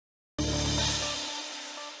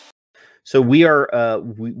So we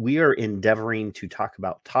are endeavoring to talk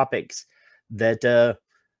about topics that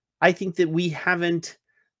I think that we haven't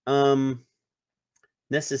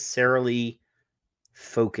necessarily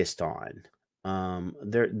focused on.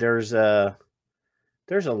 There's a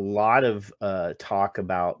lot of talk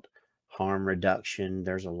about harm reduction.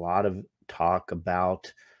 There's a lot of talk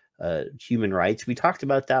about human rights. We talked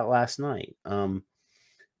about that last night.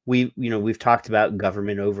 We've talked about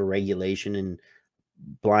government overregulation and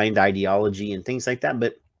blind ideology and things like that,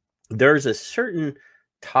 but there's a certain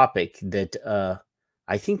topic that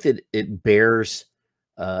I think that it bears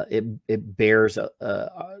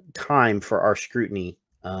time for our scrutiny.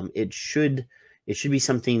 It should be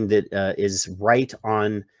something that is right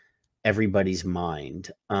on everybody's mind.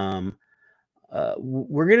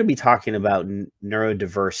 We're going to be talking about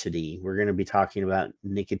neurodiversity. We're going to be talking about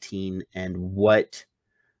nicotine and what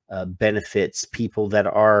benefits people that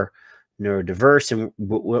are neurodiverse, and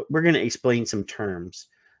we're going to explain some terms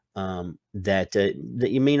that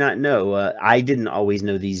you may not know. I didn't always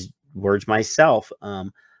know these words myself.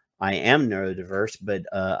 I am neurodiverse, but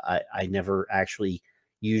I never actually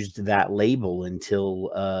used that label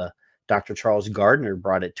until Dr. Charles Gardner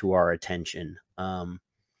brought it to our attention.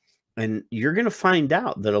 And you're going to find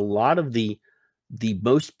out that a lot of the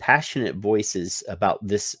most passionate voices about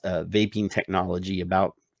this vaping technology,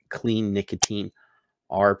 about clean nicotine,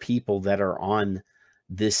 are people that are on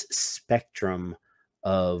this spectrum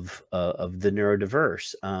of the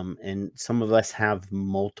neurodiverse. And some of us have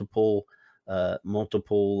multiple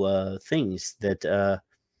things that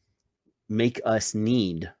make us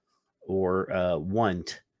need or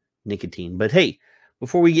want nicotine. But hey,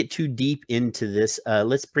 before we get too deep into this,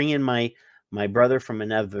 let's bring in my brother from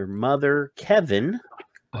another mother, Kevin.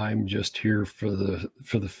 I'm just here for the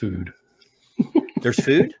food. There's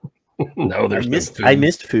food? No, there's no food. I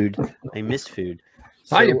missed food.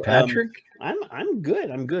 So, hiya, Patrick. I'm good.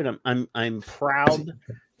 I'm proud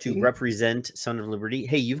to represent Son of Liberty.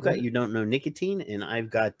 Hey, you've got You Don't Know Nicotine, and I've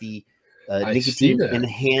got the nicotine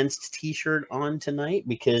enhanced T-shirt on tonight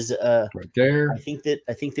because right there. I think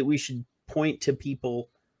that we should point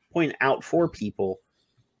out for people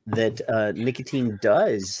that nicotine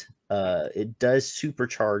does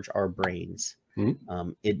supercharge our brains.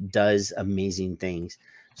 It does amazing things.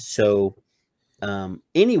 So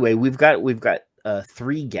anyway, we've got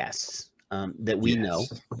 3 guests that we know.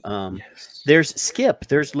 There's Skip.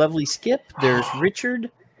 There's lovely Skip. There's Richard,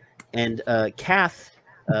 and Kath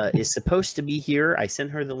is supposed to be here. I sent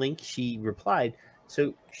her the link. She replied.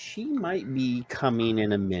 So she might be coming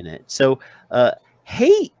in a minute. So,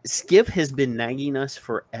 hey, Skip has been nagging us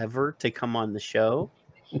forever to come on the show.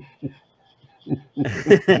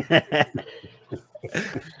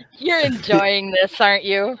 You're enjoying this, aren't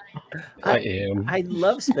you? I am. I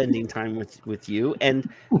love spending time with you and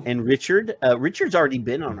Richard. Richard's already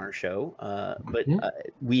been on our show, but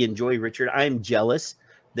we enjoy Richard. I'm jealous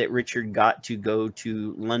that Richard got to go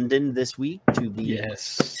to London this week to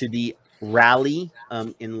the rally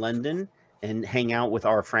in London and hang out with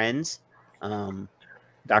our friends.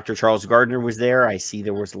 Dr. Charles Gardner was there. I see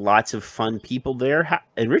there was lots of fun people there,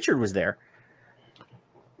 and Richard was there.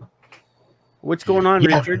 What's going on,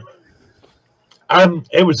 Richard?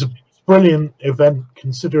 It was a brilliant event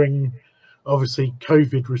considering obviously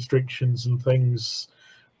COVID restrictions and things.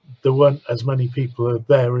 There weren't as many people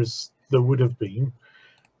there as there would have been.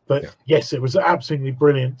 But yes, it was absolutely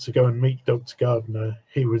brilliant to go and meet Dr. Gardner.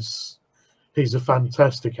 He's a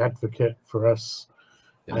fantastic advocate for us.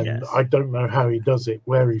 And I don't know how he does it,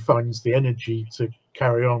 where he finds the energy to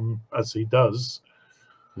carry on as he does.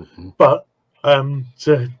 But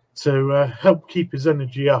to help keep his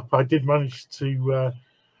energy up, I did manage to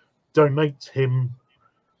donate him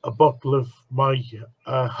a bottle of my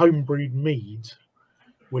homebrewed mead,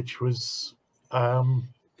 which was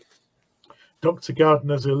Dr.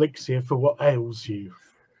 Gardner's elixir for what ails you.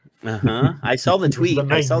 I saw the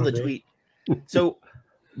tweet. So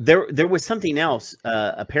there was something else.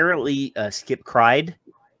 Apparently, Skip cried.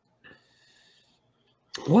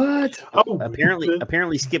 What? Oh,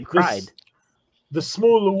 apparently, Skip cried. The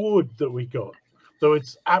small award that we got, though,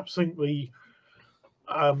 it's absolutely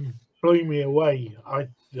blew me away. I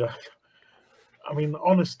mean,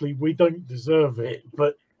 honestly, we don't deserve it,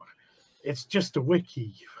 but it's just a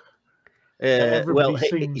wiki. Well,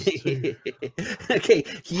 seems to... Okay,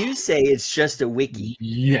 you say it's just a wiki.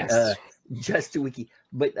 Yes, just a wiki.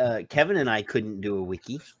 But Kevin and I couldn't do a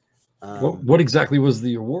wiki. What exactly was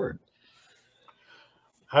the award?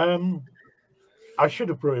 I should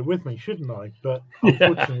have brought it with me, shouldn't I? But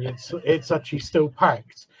unfortunately, it's actually still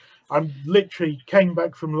packed. I'm literally came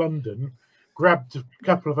back from London, grabbed a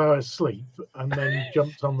couple of hours sleep and then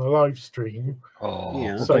jumped on the live stream. Oh,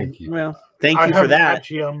 Yeah. So thank you. Well, thank I you for haven't that.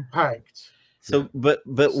 actually unpacked. So, but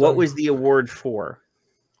So- what was the award for?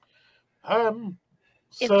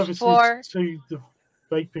 Services for- to the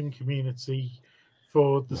vaping community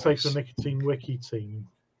for the Safer Nice. Nicotine Wiki team.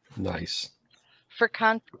 Nice. For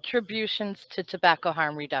contributions to tobacco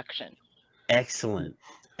harm reduction. Excellent.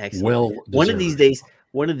 Excellent. Well One of deserved.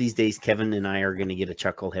 these days, Kevin and I are going to get a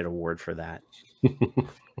Chucklehead Award for that.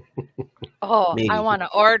 Oh, Maybe. I want to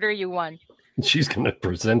order you one. She's going to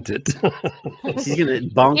present it. She's going to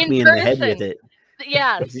bonk In me in the head with person. it.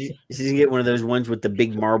 Yes. She's going to get one of those ones with the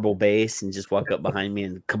big marble base and just walk up behind me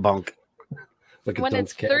and kabunk. Like a When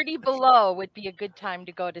dunce it's cap. 30 below would be a good time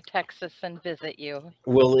to go to Texas and visit you.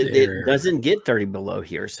 Well, it There. doesn't get 30 below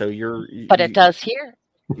here, so But it does here.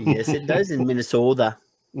 Yes, it does in Minnesota.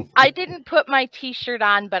 I didn't put my t-shirt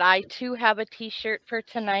on, but I too have a t-shirt for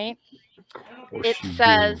tonight. Or It she do.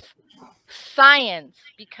 says science,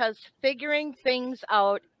 because figuring things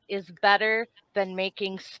out is better than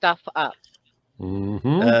making stuff up.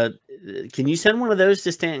 Mhm. Can you send one of those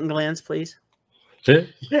to Stanton Glantz, please?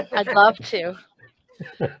 See? I'd love to.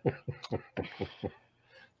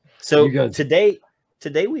 So You guys-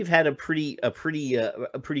 today we've had a pretty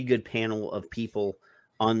good panel of people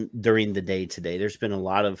on during the day today. There's been a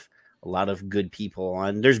lot of good people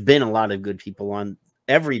on. There's been a lot of good people on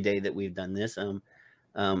every day that we've done this.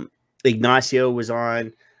 Ignacio was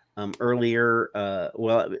on earlier.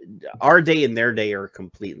 Well, our day and their day are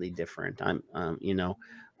completely different.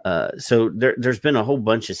 So there's been a whole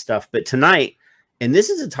bunch of stuff, but tonight, and this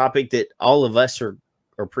is a topic that all of us are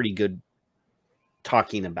pretty good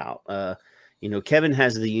talking about. Kevin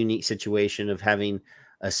has the unique situation of having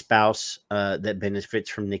a spouse that benefits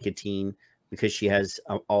from nicotine because she has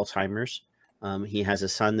Alzheimer's. He has a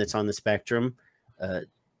son that's on the spectrum.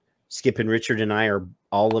 Skip and Richard and I are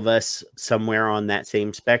all of us somewhere on that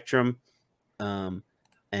same spectrum. And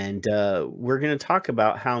we're going to talk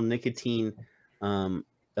about how nicotine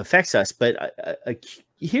affects us. But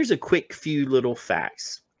here's a quick few little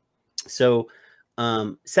facts. So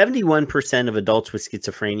 71% of adults with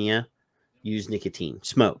schizophrenia use nicotine,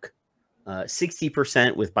 smoke.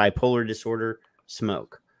 60% with bipolar disorder,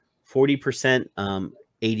 smoke. 40%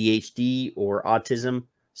 ADHD or autism,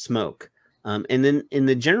 smoke. And then in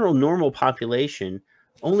the general normal population,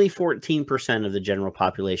 only 14% of the general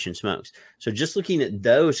population smokes. So just looking at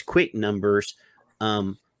those quick numbers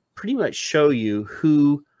pretty much show you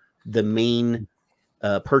who the main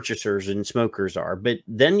purchasers and smokers are. But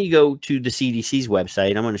then you go to the CDC's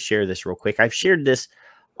website. I'm going to share this real quick. I've shared this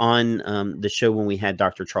on the show when we had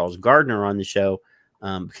Dr. Charles Gardner on the show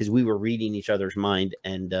because we were reading each other's mind,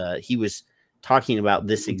 and he was talking about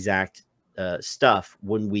this exact stuff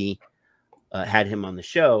when we had him on the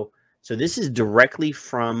show. So this is directly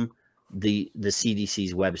from the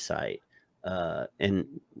CDC's website, and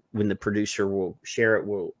when the producer will share it,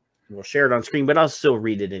 we'll share it on screen, but I'll still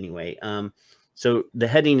read it anyway. So the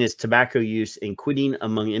heading is tobacco use and quitting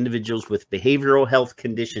among individuals with behavioral health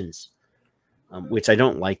conditions, which I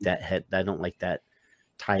don't like that I don't like that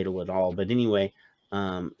title at all. But anyway,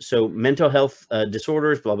 so mental health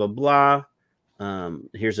disorders, blah, blah, blah.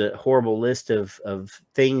 Here's a horrible list of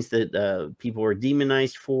things that people are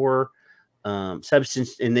demonized for.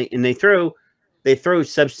 Substance, and they throw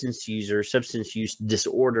substance use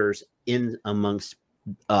disorders in amongst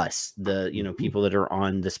us, the people that are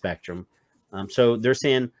on the spectrum. So they're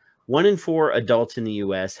saying 1 in 4 adults in the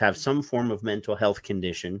U.S. have some form of mental health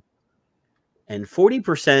condition, and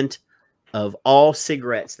 40% of all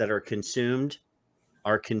cigarettes that are consumed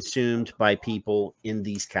by people in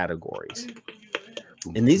these categories.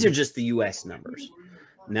 And these are just the U.S. numbers.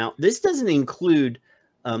 Now, this doesn't include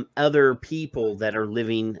other people that are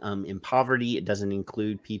living in poverty. It doesn't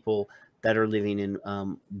include people that are living in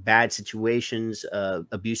bad situations,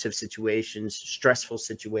 abusive situations, stressful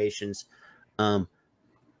situations.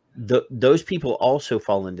 Those people also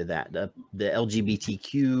fall into that. The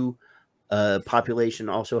LGBTQ population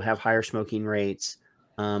also have higher smoking rates.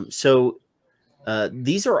 So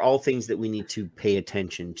these are all things that we need to pay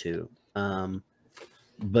attention to.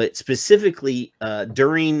 But specifically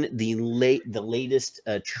during the latest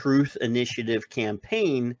Truth Initiative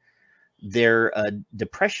campaign, their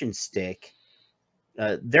depression stick,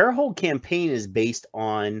 their whole campaign is based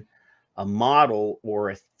on a model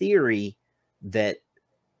or a theory that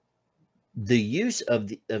the use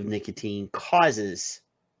of nicotine causes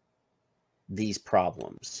these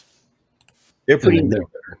problems. They're putting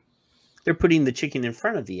the chicken in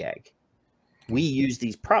front of the egg. We use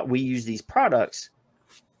these products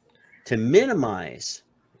to minimize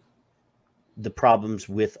the problems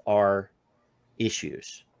with our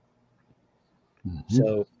issues. Mm-hmm.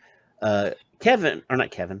 So, Kevin, or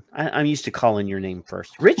not Kevin, I'm used to calling your name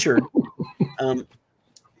first. Richard,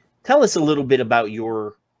 tell us a little bit about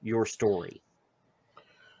your story.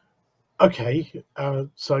 Okay,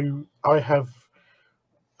 so I have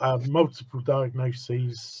multiple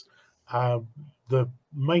diagnoses. The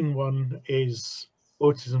main one is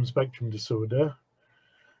autism spectrum disorder.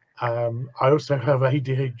 I also have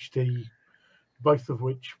ADHD, both of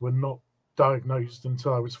which were not diagnosed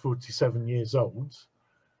until I was 47 years old.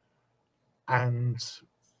 And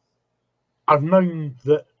I've known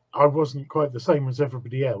that I wasn't quite the same as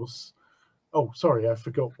everybody else. Oh, sorry, I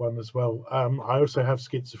forgot one as well. I also have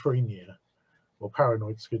schizophrenia, or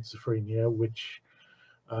paranoid schizophrenia, which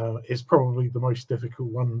is probably the most difficult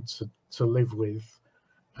one to live with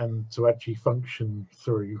and to actually function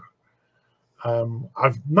through.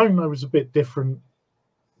 I've known I was a bit different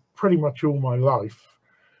pretty much all my life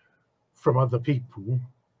from other people.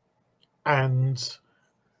 And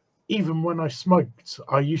even when I smoked,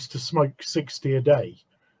 I used to smoke 60 a day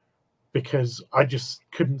because I just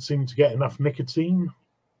couldn't seem to get enough nicotine.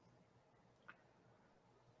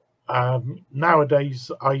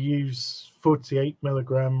 Nowadays, I use 48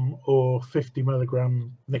 milligram or 50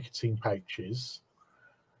 milligram nicotine pouches.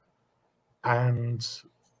 And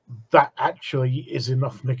that actually is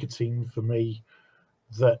enough nicotine for me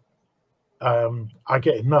that I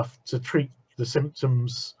get enough to treat the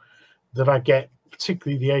symptoms that I get,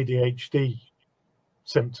 particularly the ADHD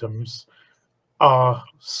symptoms, are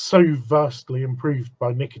so vastly improved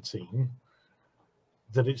by nicotine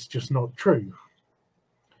that it's just not true.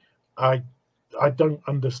 I don't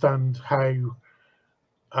understand how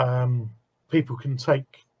people can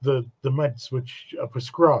take the meds which are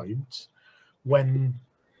prescribed when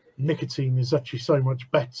nicotine is actually so much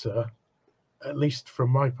better, at least from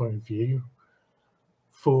my point of view,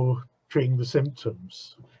 for treating the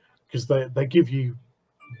symptoms, because they give you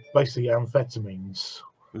basically amphetamines.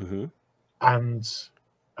 Mm-hmm. And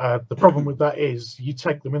the problem with that is you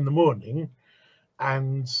take them in the morning,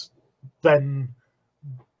 and then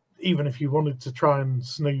even if you wanted to try and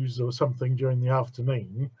snooze or something during the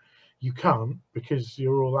afternoon, you can't, because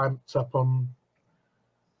you're all amped up on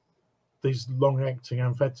these long-acting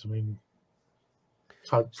amphetamine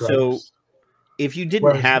type drugs. So if you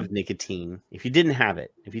didn't have nicotine, if you didn't have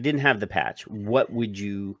it, if you didn't have the patch, what would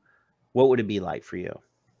it be like for you?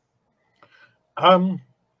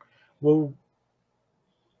 Well,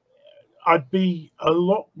 I'd be a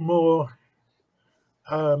lot more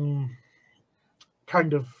kind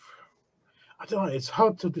of, I don't know, it's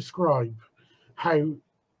hard to describe how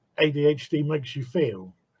ADHD makes you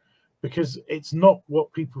feel, because it's not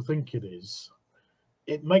what people think it is.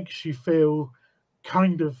 It makes you feel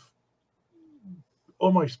kind of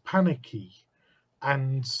almost panicky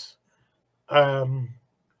and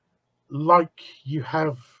like you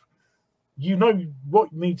know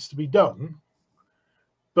what needs to be done,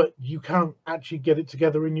 but you can't actually get it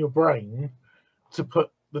together in your brain to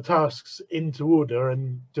put the tasks into order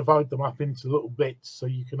and divide them up into little bits so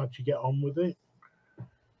you can actually get on with it.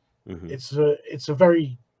 Mm-hmm. It's a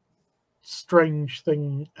very strange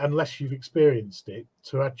thing, unless you've experienced it,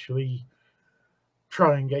 to actually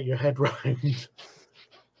try and get your head around.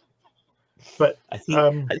 But I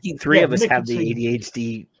think three of us have the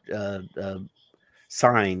ADHD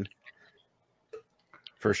sign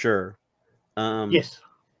for sure. Yes,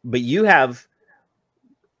 but you have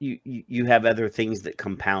other things that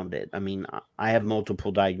compound it. I mean, I have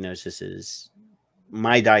multiple diagnoses.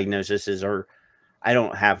 My diagnoses are, I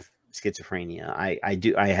don't have schizophrenia. I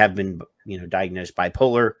have been, diagnosed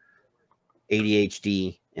bipolar,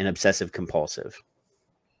 ADHD, and obsessive compulsive,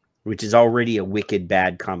 which is already a wicked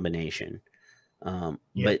bad combination.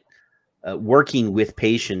 But working with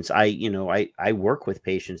patients, I work with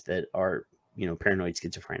patients that are, paranoid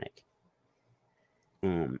schizophrenic.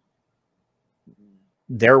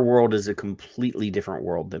 Their world is a completely different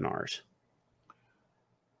world than ours.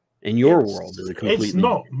 And your world is a completely... It's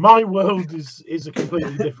not. My world is a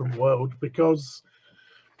completely different world, because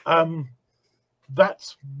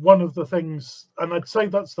that's one of the things, and I'd say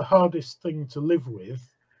that's the hardest thing to live with,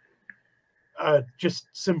 just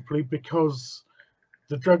simply because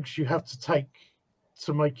the drugs you have to take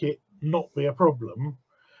to make it not be a problem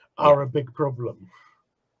are a big problem.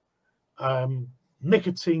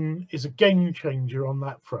 Nicotine is a game changer on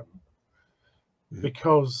that front,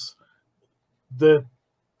 because the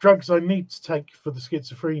drugs I need to take for the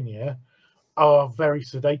schizophrenia are very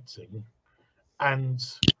sedating, and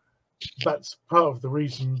that's part of the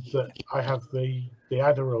reason that I have the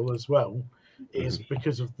Adderall as well, is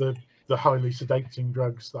because of the highly sedating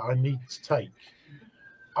drugs that I need to take.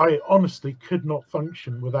 I honestly could not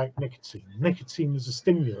function without nicotine. Nicotine is a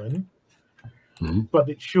stimulant, but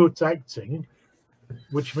it's short acting,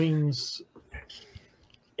 which means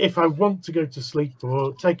if I want to go to sleep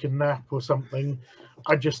or take a nap or something,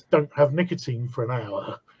 I just don't have nicotine for an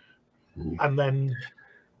hour. And then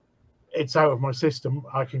it's out of my system.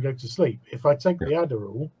 I can go to sleep. If I take the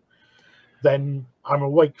Adderall, then I'm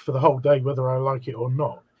awake for the whole day, whether I like it or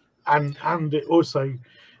not. And it also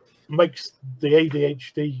makes the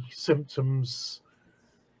ADHD symptoms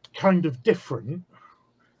kind of different,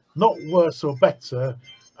 not worse or better.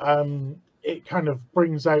 It kind of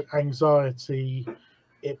brings out anxiety.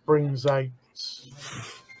 It brings out,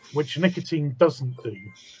 which nicotine doesn't do.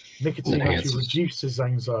 Nicotine actually reduces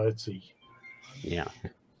anxiety. Yeah.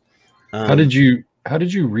 How did you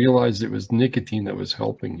realize it was nicotine that was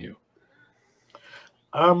helping you?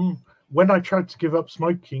 When I tried to give up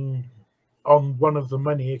smoking, on one of the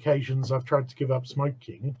many occasions I've tried to give up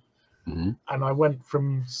smoking, and I went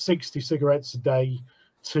from 60 cigarettes a day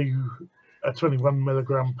to a 21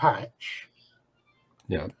 milligram patch.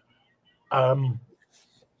 Yeah.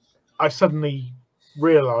 I suddenly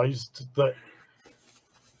realized that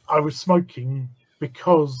I was smoking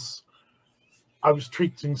because I was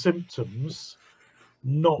treating symptoms,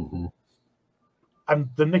 not, and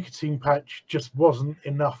the nicotine patch just wasn't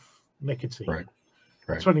enough nicotine. Right.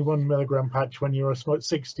 21 milligram patch when you're a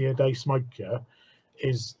 60 a day smoker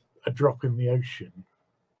is a drop in the ocean.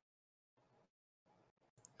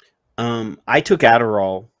 I took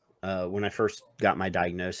Adderall when I first got my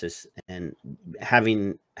diagnosis, and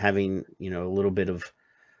having a little bit of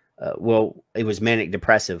well, it was manic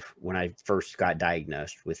depressive when I first got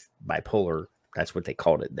diagnosed with bipolar. That's what they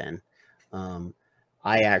called it then.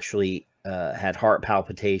 I actually had heart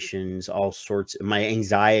palpitations, all sorts. My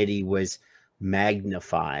anxiety was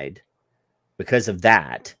magnified because of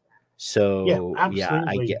that. So yeah,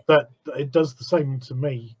 absolutely. I get that. It does the same to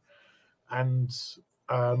me, and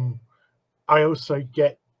I also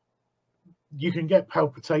get. You can get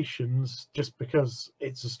palpitations just because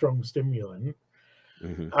it's a strong stimulant,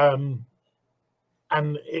 and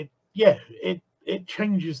it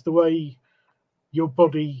changes the way your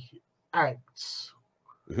body acts,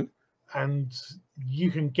 and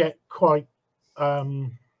you can get quite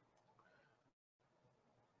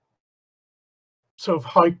sort of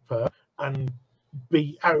hyper and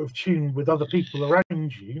be out of tune with other people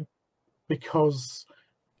around you because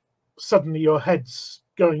suddenly your head's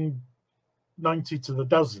going 90 to the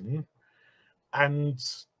dozen and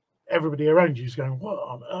everybody around you is going, what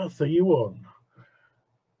on earth are you on?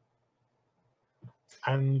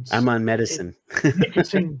 And I'm on medicine.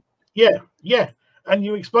 Nicotine, yeah. And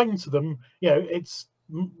you explain to them, it's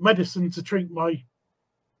medicine to treat my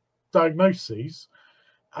diagnoses,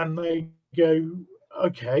 and they go,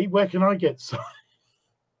 okay, where can I get some?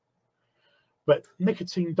 But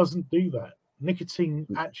nicotine doesn't do that. Nicotine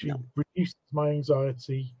actually reduces my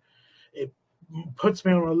anxiety. It puts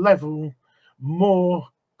me on a level more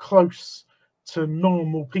close to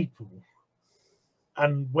normal people,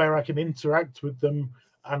 and where I can interact with them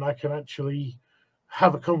and I can actually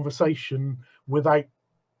have a conversation without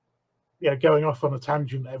going off on a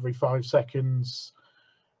tangent every 5 seconds.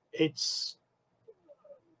 It's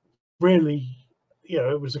really,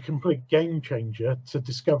 it was a complete game changer to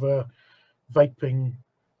discover vaping,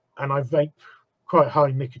 and I vape quite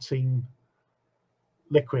high nicotine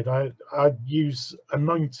liquid. I use a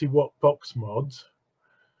 90-watt box mod,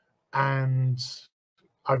 and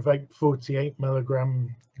I vape 48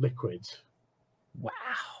 milligram liquid. Wow.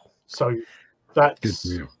 So that's good for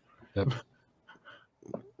you. Yep.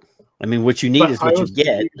 I mean, what you need is what you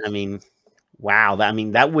get. I mean, wow.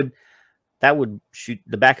 That would shoot,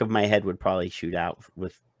 the back of my head would probably shoot out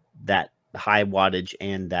with that high wattage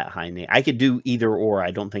and that high name. I could do either or.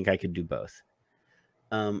 I don't think I could do both.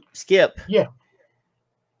 Skip. Yeah.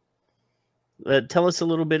 Tell us a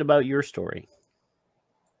little bit about your story.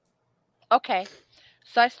 Okay.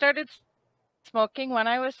 So I started smoking when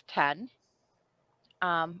I was 10.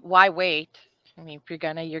 Why wait? I mean, if you're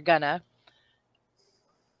gonna, you're gonna.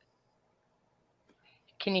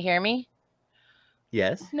 Can you hear me?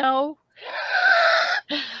 Yes. No.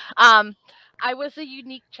 I was a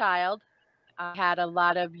unique child. I had a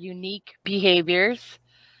lot of unique behaviors.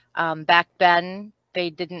 Back then, they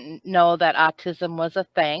didn't know that autism was a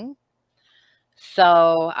thing.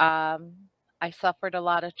 So I suffered a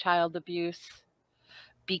lot of child abuse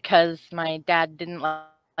because my dad didn't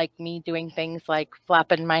like me doing things like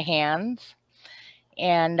flapping my hands,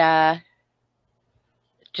 and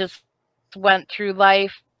just went through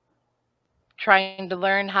life trying to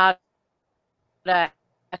learn how to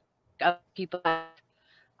act other people.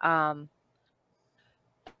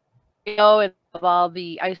 of all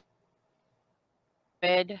the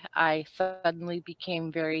I suddenly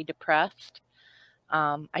became very depressed.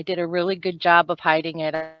 I did a really good job of hiding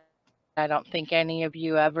it. I don't think any of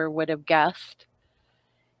you ever would have guessed.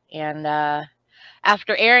 And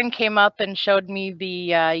after Aaron came up and showed me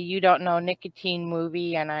the You Don't Know Nicotine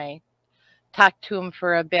movie, and I talked to him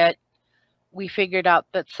for a bit, we figured out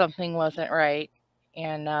that something wasn't right.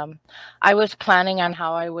 And I was planning on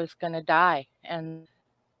how I was going to die, and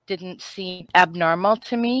didn't seem abnormal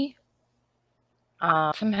to me.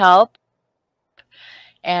 Some help,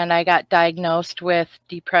 and I got diagnosed with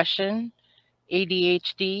depression,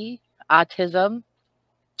 ADHD, autism,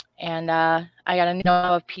 and I got a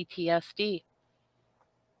note of PTSD.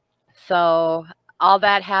 So all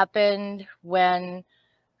that happened when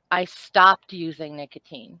I stopped using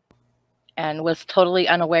nicotine and was totally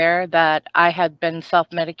unaware that I had been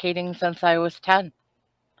self-medicating since I was 10.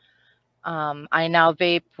 I now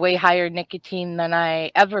vape way higher nicotine than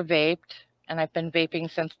I ever vaped, and I've been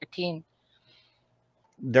vaping since 13.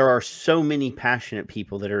 There are so many passionate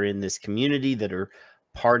people that are in this community that are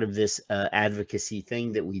part of this advocacy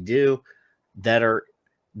thing that we do, that are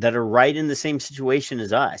right in the same situation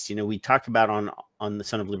as us. You know, we talk about on the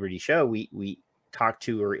Son of Liberty show, we talk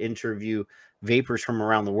to or interview vapors from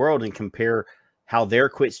around the world and compare how their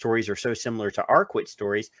quit stories are so similar to our quit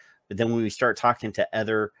stories. But then when we start talking to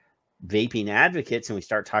other vaping advocates and we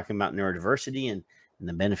start talking about neurodiversity and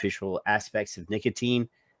the beneficial aspects of nicotine,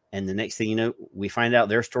 and the next thing you know, we find out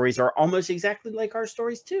their stories are almost exactly like our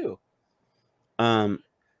stories too. It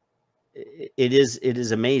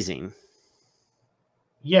is amazing.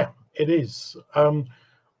 Yeah, it is.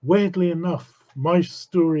 Weirdly enough, my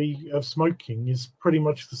story of smoking is pretty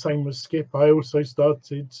much the same as Skip. I also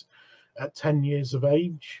started at 10 years of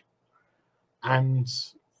age, and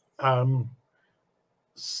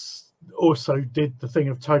also did the thing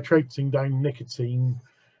of titrating down nicotine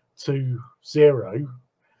to 0,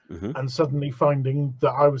 and suddenly finding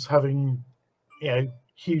that I was having,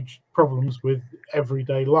 huge problems with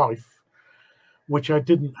everyday life, which I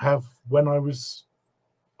didn't have when I was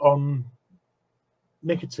on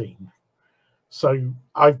nicotine. So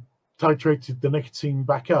I titrated the nicotine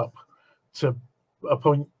back up to a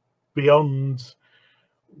point beyond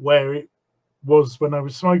where it was when I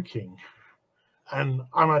was smoking, and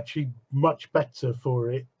I'm actually much better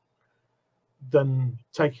for it than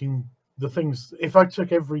taking the things. If I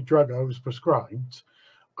took every drug I was prescribed,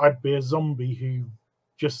 I'd be a zombie who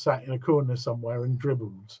just sat in a corner somewhere and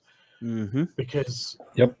dribbled. Because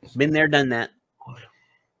been there, done that.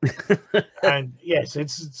 And yes,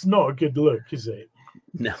 it's not a good look, is it?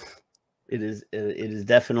 No, it is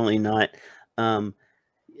definitely not.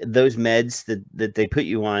 Those meds that they put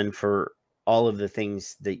you on for all of the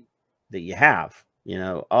things that you have,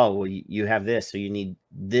 oh, well, you have this, so you need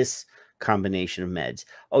this combination of meds.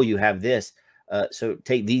 Oh, you have this, so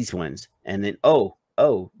take these ones. And then, oh,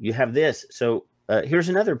 you have this, so here's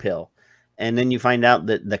another pill. And then you find out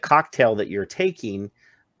that the cocktail that you're taking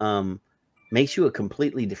makes you a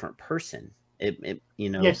completely different person. It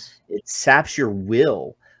saps your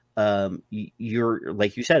will. You're,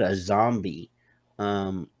 like you said, a zombie.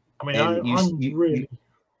 You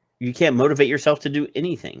can't motivate yourself to do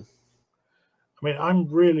anything. I mean, I'm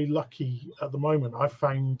really lucky at the moment. I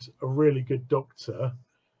found a really good doctor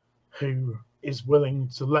who is willing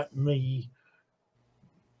to let me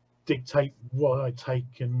dictate what I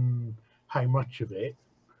take and how much of it,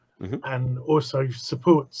 and also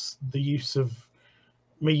supports the use of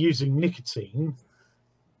me using nicotine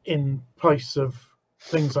in place of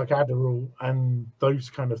things like Adderall and those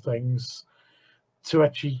kind of things to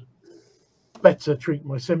actually better treat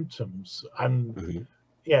my symptoms. And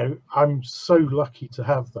I'm so lucky to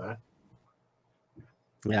have that.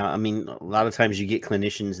 Yeah, I mean, a lot of times you get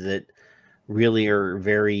clinicians that really are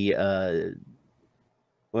very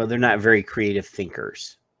well, they're not very creative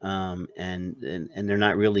thinkers, and they're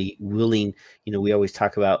not really willing. We always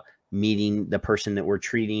talk about meeting the person that we're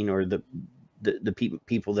treating, or the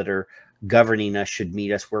people that are governing us should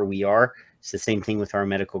meet us where we are. It's the same thing with our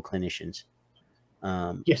medical clinicians.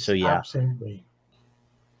 Yes, so yeah, absolutely.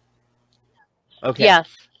 Okay. Yes,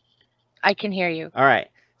 I can hear you. All right.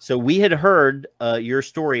 So we had heard your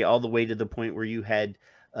story all the way to the point where you had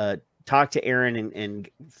talked to Aaron and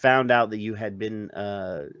found out that you had been,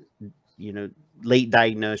 late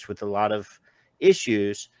diagnosed with a lot of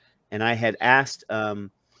issues. And I had asked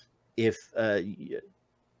if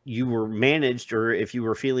you were managed, or if you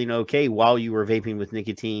were feeling okay while you were vaping with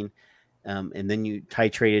nicotine, and then you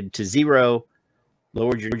titrated to 0,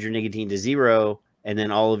 lowered your nicotine to 0, and then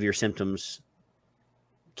all of your symptoms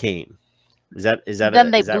came. Is that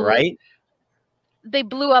right? they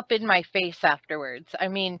blew up in my face afterwards. I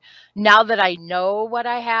mean, now that I know what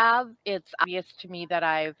I have, it's obvious to me that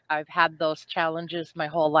I've had those challenges my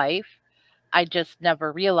whole life. I just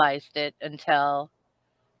never realized it until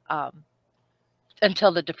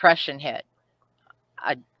the depression hit.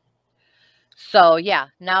 So yeah,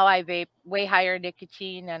 now I vape way higher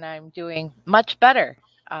nicotine, and I'm doing much better.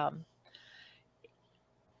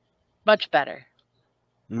 Much better.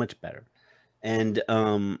 Much better. And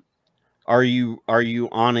are you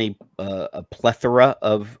on a plethora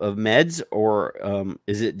of meds, or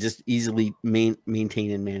is it just easily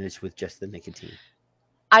maintained and managed with just the nicotine?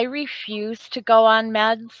 I refuse to go on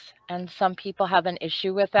meds, and some people have an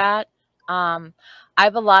issue with that. I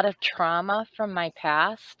have a lot of trauma from my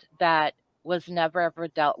past that was never ever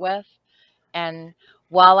dealt with. And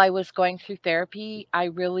while I was going through therapy, I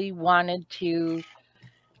really wanted to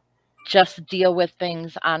just deal with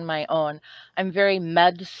things on my own. I'm very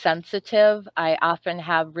med sensitive. I often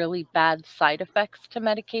have really bad side effects to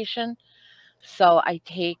medication. So I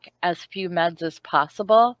take as few meds as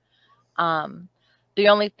possible. The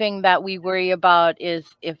only thing that we worry about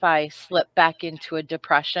is if I slip back into a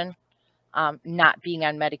depression, not being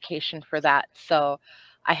on medication for that. So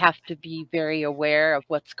I have to be very aware of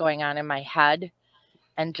what's going on in my head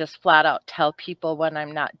and just flat out tell people when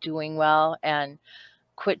I'm not doing well and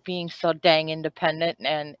quit being so dang independent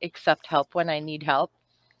and accept help when I need help.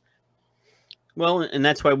 Well, and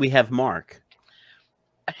that's why we have Mark.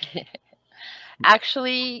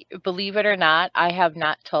 Actually, believe it or not, I have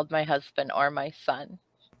not told my husband or my son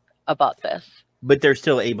about this. But they're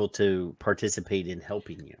still able to participate in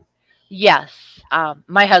helping you. Yes.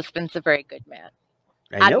 My husband's a very good man.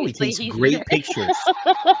 I know. He takes great pictures.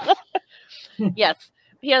 Yes.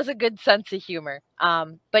 He has a good sense of humor.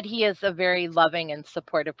 But he is a very loving and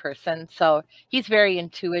supportive person. So he's very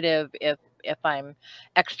intuitive if I'm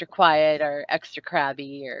extra quiet or extra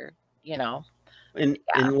crabby or, you know. And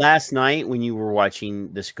last night when you were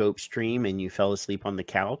watching the Scope stream and you fell asleep on the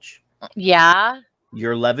couch. Yeah.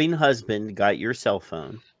 Your loving husband got your cell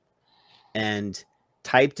phone and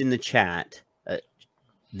typed in the chat,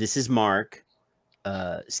 this is Mark.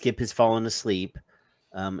 Skip has fallen asleep.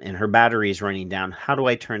 And her battery is running down. How do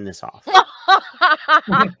I turn this off?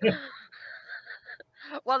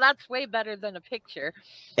 Well, that's way better than a picture.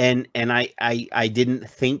 And I didn't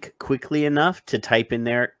think quickly enough to type in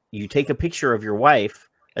there, you take a picture of your wife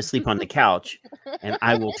asleep on the couch, and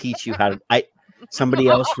I will teach you how to. Somebody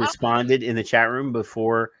else responded in the chat room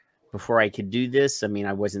before I could do this. I mean,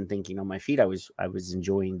 I wasn't thinking on my feet. I was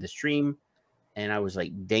enjoying the stream, and I was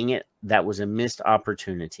like, dang it, that was a missed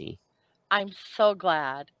opportunity. I'm so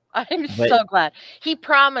glad. So glad. He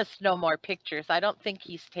promised no more pictures. I don't think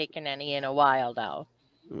he's taken any in a while now.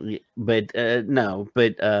 But no,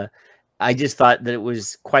 but I just thought that it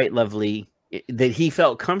was quite lovely that he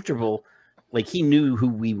felt comfortable, like he knew who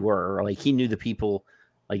we were, like he knew the people,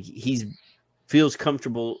 like feels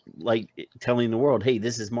comfortable, like telling the world, hey,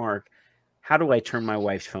 this is Mark. How do I turn my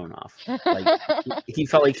wife's phone off? Like he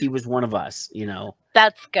felt like he was one of us, you know.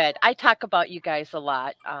 That's good. I talk about you guys a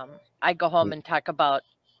lot. I go home and talk about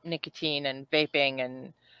nicotine and vaping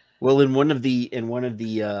and. Well, in one of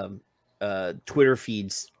the Twitter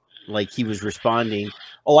feeds, like he was responding,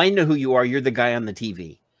 oh, I know who you are. You're the guy on the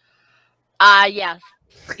TV. Yes,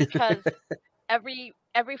 because every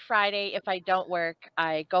Friday, if I don't work,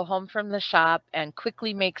 I go home from the shop and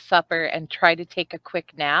quickly make supper and try to take a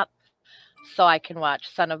quick nap so I can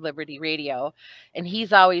watch Son of Liberty Radio. And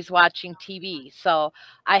he's always watching TV. So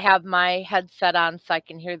I have my headset on so I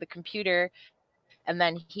can hear the computer. And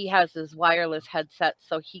then he has his wireless headset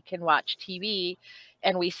so he can watch TV.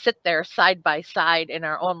 And we sit there side by side in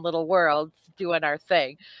our own little worlds doing our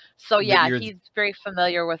thing. So yeah, he's very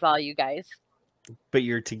familiar with all you guys. But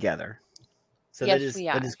you're together. So yes,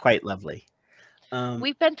 that is quite lovely.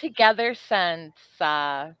 We've been together since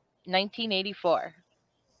 1984.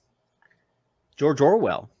 George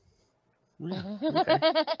Orwell. Yeah,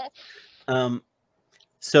 okay.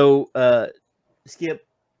 So Skip,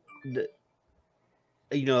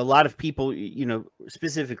 you know, a lot of people, you know,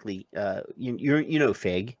 specifically, you know,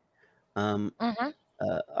 Fig.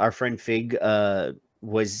 Our friend Fig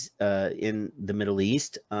was in the Middle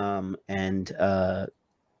East and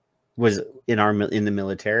was in the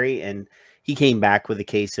military, and he came back with a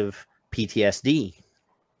case of PTSD.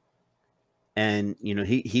 And you know,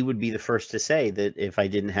 he would be the first to say that if I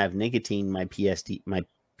didn't have nicotine, my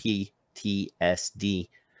PTSD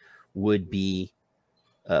would be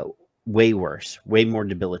way worse, way more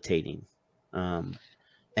debilitating. And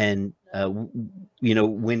you know,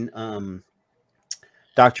 when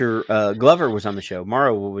Dr. Glover was on the show,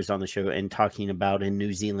 Morrow was on the show and talking about in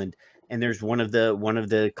New Zealand And there's one of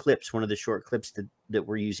the clips, one of the short clips that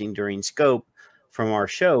we're using during Scope from our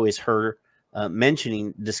show is her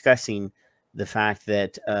discussing the fact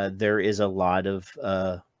that there is a lot of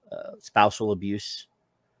spousal abuse,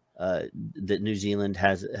 that New Zealand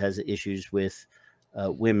has issues with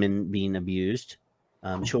women being abused,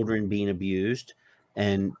 children being abused,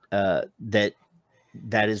 and that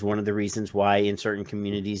is one of the reasons why in certain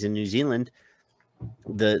communities in New Zealand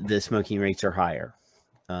the smoking rates are higher.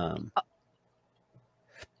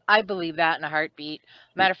 I believe that in a heartbeat.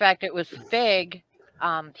 Matter of fact, it was Fig.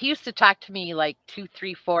 He used to talk to me like 2,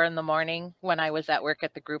 3, 4 in the morning when I was at work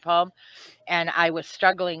at the group home. And I was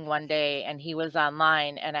struggling one day and he was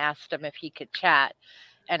online, and asked him if he could chat.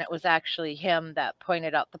 And it was actually him that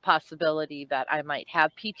pointed out the possibility that I might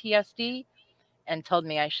have PTSD and told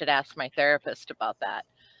me I should ask my therapist about that.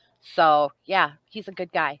 So yeah, he's a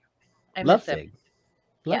good guy. I Love miss him. Fig.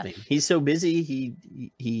 Love Yes. him. He's so busy.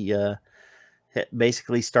 He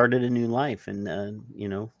basically started a new life, and you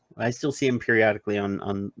know, I still see him periodically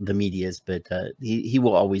on the medias, but he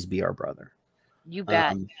will always be our brother. You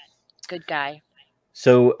bet. Good guy.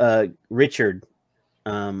 So Richard,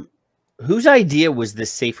 whose idea was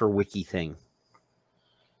this Safer Wiki thing?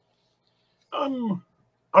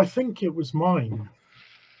 I think it was mine.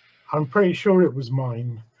 I'm pretty sure it was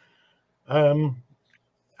mine.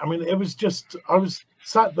 I mean, it was just, I was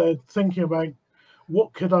sat there thinking about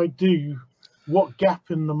what could I do, what gap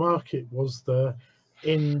in the market was there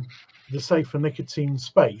in the safer nicotine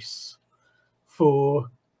space for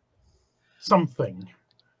something.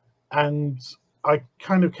 And I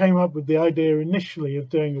kind of came up with the idea initially of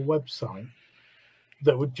doing a website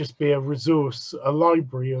that would just be a resource, a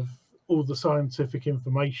library of all the scientific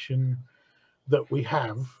information that we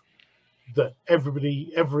have, that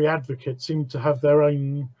every advocate seemed to have their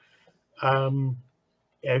own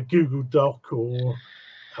Google Doc or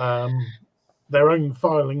their own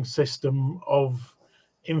filing system of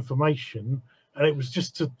information. And it was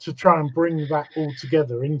just to try and bring that all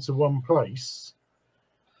together into one place.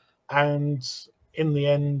 And in the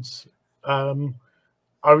end,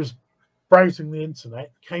 I was browsing the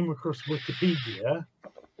internet, came across Wikipedia,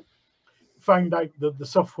 found out that the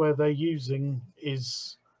software they're using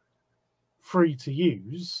is free to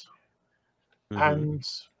use. And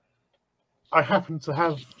I happen to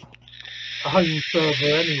have a home server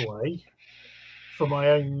anyway for my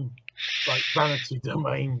own like vanity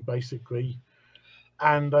domain, basically.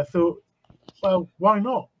 And I thought, well, why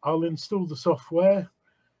not? I'll install the software,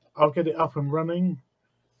 I'll get it up and running.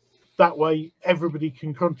 That way everybody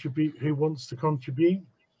can contribute who wants to contribute,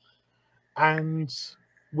 and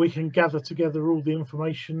we can gather together all the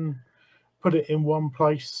information, put it in one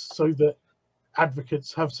place so that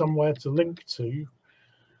advocates have somewhere to link to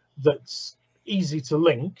that's easy to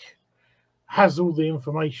link, has all the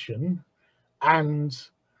information, and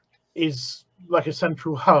is like a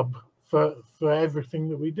central hub for everything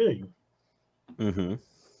that we do.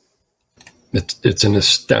 It's an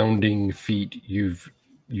astounding feat you've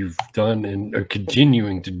done and are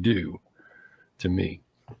continuing to do, to me.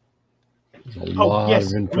 There's a lot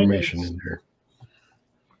of information in there.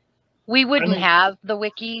 We wouldn't have the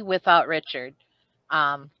wiki without Richard.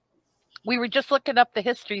 We were just looking up the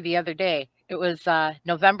history the other day. It was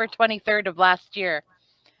November 23rd of last year.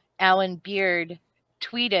 Alan Beard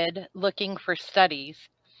tweeted looking for studies,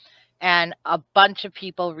 and a bunch of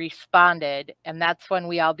people responded. And that's when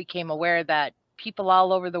we all became aware that people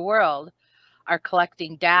all over the world are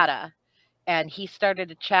collecting data. And he started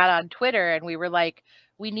a chat on Twitter, and we were like,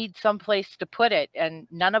 we need some place to put it. And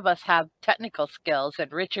none of us have technical skills.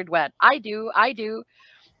 And Richard went, I do.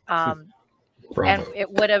 And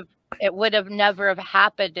it would have never have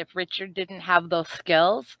happened if Richard didn't have those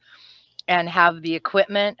skills and have the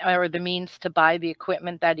equipment or the means to buy the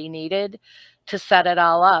equipment that he needed to set it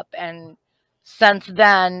all up. And since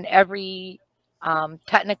then, every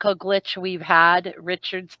technical glitch we've had,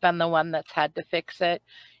 Richard's been the one that's had to fix it.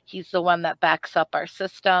 He's the one that backs up our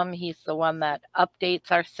system. He's the one that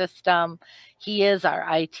updates our system. He is our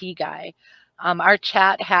IT guy. Our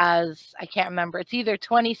chat has, I can't remember, it's either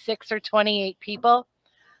 26 or 28 people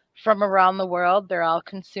from around the world. They're all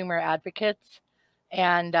consumer advocates.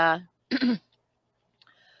 And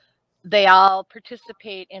they all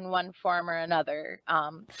participate in one form or another.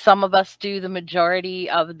 Some of us do the majority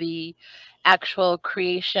of the actual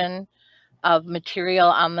creation of material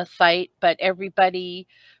on the site, but everybody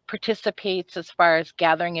participates as far as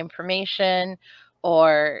gathering information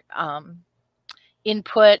or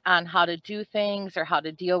input on how to do things or how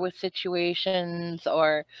to deal with situations.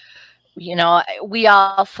 Or, you know, we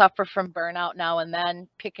all suffer from burnout now and then,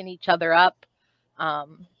 picking each other up.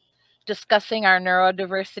 discussing our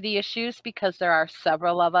neurodiversity issues, because there are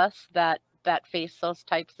several of us that face those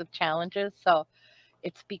types of challenges. So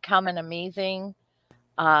it's become an amazing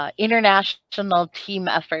international team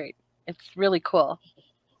effort. It's really cool.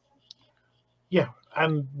 Yeah,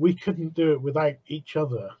 and we couldn't do it without each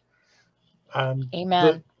other. And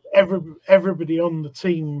Amen. Everybody on the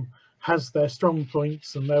team has their strong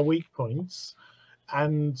points and their weak points,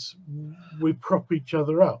 and we prop each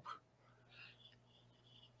other up.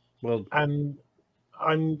 Well, and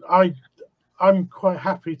I'm quite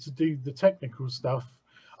happy to do the technical stuff.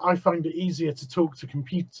 I find it easier to talk to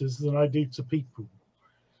computers than I do to people.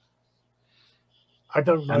 I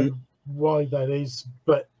don't know why that is,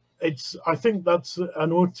 but I think that's an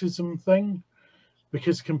autism thing,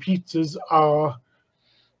 because computers are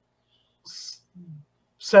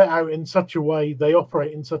set out in such a way, they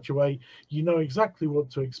operate in such a way, you know exactly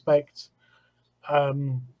what to expect.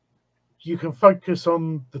 You can focus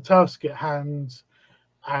on the task at hand,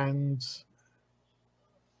 and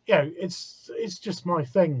yeah, it's just my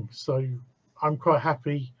thing. So I'm quite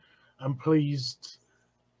happy and pleased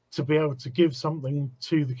to be able to give something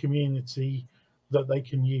to the community that they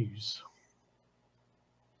can use.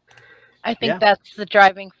 I think that's the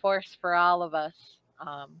driving force for all of us.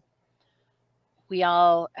 We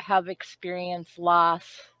all have experienced loss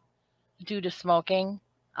due to smoking.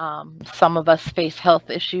 Some of us face health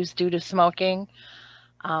issues due to smoking.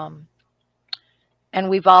 And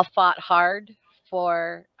we've all fought hard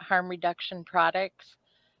for harm reduction products.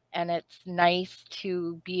 And it's nice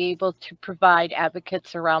to be able to provide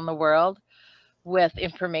advocates around the world with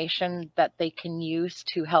information that they can use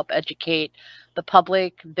to help educate the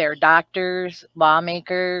public, their doctors,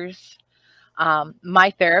 lawmakers.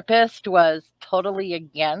 My therapist was totally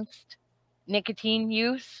against nicotine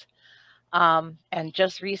use. And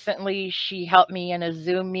just recently, she helped me in a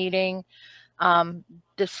Zoom meeting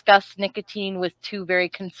discuss nicotine with two very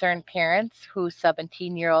concerned parents whose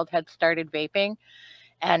 17-year-old had started vaping.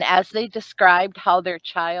 And as they described how their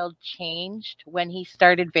child changed when he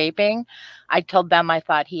started vaping, I told them I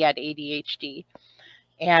thought he had ADHD.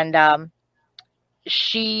 And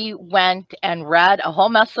she went and read a whole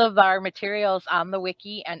mess of our materials on the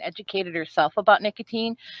wiki and educated herself about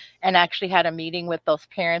nicotine, and actually had a meeting with those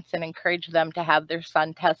parents and encouraged them to have their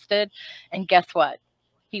son tested. And guess what?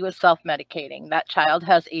 He was self-medicating. That child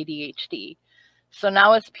has ADHD. So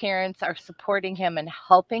now his parents are supporting him and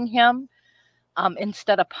helping him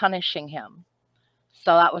instead of punishing him.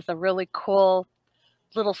 So that was a really cool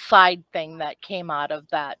little side thing that came out of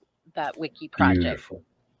that wiki project. Beautiful.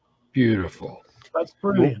 Beautiful. That's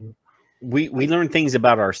brilliant. We learn things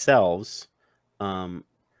about ourselves. I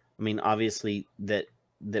mean, obviously that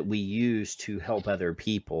we use to help other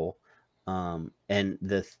people. And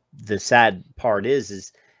the sad part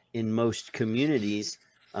is in most communities,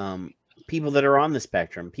 people that are on the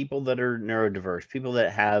spectrum, people that are neurodiverse, people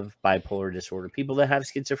that have bipolar disorder, people that have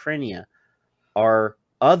schizophrenia are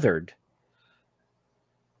othered.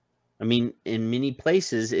 I mean, in many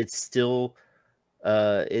places, it's still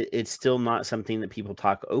not something that people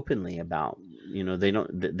talk openly about. You know,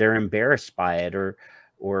 they're embarrassed by it, or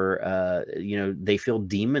you know, they feel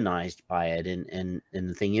demonized by it. And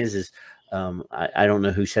the thing is I don't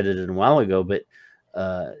know who said it a while ago, but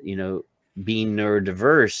you know, being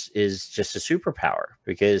neurodiverse is just a superpower,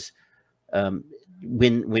 because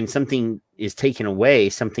when something is taken away,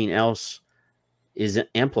 something else is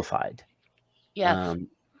amplified. Yes.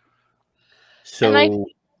 So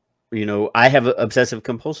you know, I have obsessive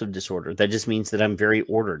compulsive disorder. That just means that I'm very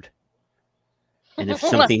ordered. And if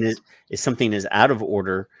something is out of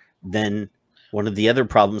order, then one of the other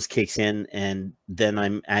problems kicks in, and then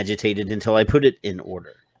I'm agitated until I put it in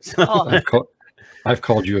order. So I've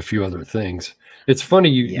called you a few other things. It's funny,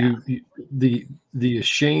 you the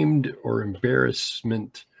ashamed or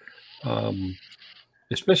embarrassment,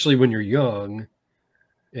 especially when you're young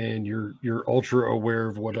and you're ultra aware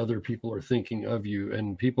of what other people are thinking of you,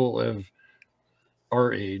 and people of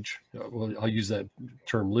our age, well, I'll use that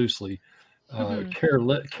term loosely, care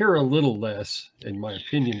a little less, in my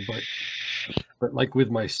opinion. But like with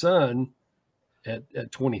my son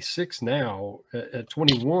at 26 now, at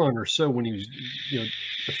 21 or so, when he was, you know,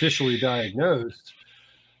 officially diagnosed,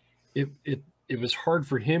 it was hard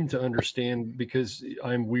for him to understand, because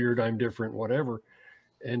I'm weird, I'm different, whatever.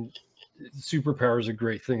 And superpower is a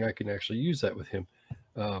great thing. I can actually use that with him.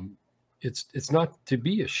 It's not to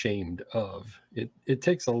be ashamed of. It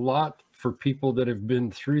takes a lot for people that have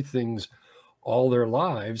been through things all their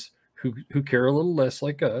lives, who care a little less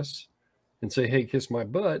like us, and say, hey, kiss my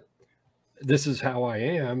butt. This is how I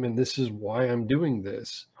am, and this is why I'm doing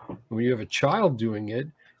this. When you have a child doing it,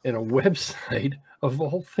 And a website of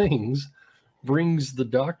all things brings the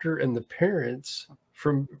doctor and the parents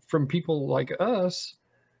from people like us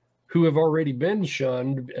who have already been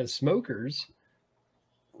shunned as smokers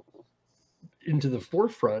into the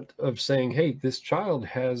forefront of saying, hey, this child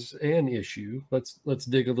has an issue. Let's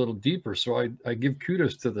dig a little deeper. So I give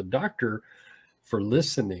kudos to the doctor for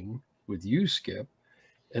listening with you, Skip,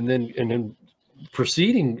 and then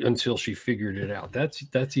proceeding until she figured it out.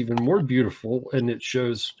 That's even more beautiful, and it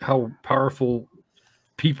shows how powerful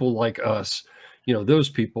people like us, those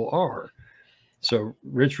people are. So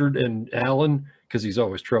Richard and Alan, because he's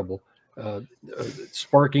always trouble,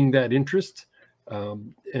 sparking that interest.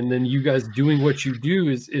 And then you guys doing what you do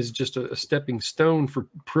is just a stepping stone for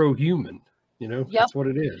pro-human. Yep. That's what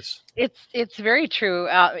it is. It's very true.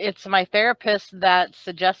 It's my therapist that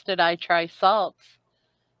suggested I try salts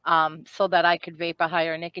so that I could vape a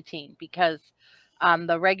higher nicotine, because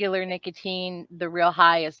the regular nicotine, the real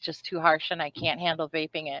high, is just too harsh and I can't handle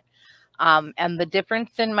vaping it. And the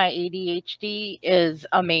difference in my ADHD is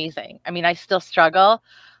amazing. I mean, I still struggle.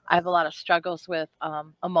 I have a lot of struggles with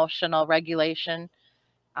emotional regulation.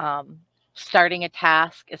 Starting a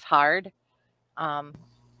task is hard.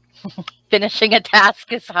 Finishing a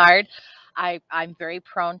task is hard. I'm very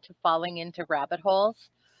prone to falling into rabbit holes.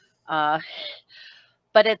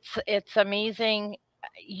 But it's amazing.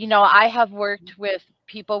 I have worked with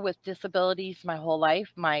people with disabilities my whole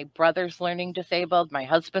life. My brother's learning disabled. My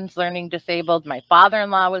husband's learning disabled. My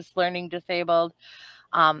father-in-law was learning disabled.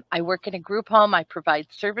 I work in a group home. I provide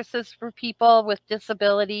services for people with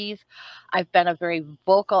disabilities. I've been a very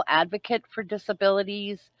vocal advocate for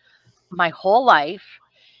disabilities my whole life.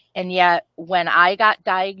 And yet when I got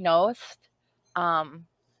diagnosed,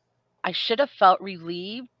 I should have felt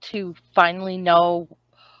relieved to finally know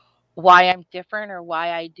why I'm different or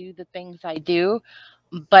why I do the things I do.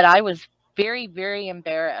 But I was very, very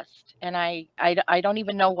embarrassed. And I don't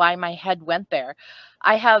even know why my head went there.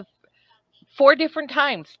 I have 4 different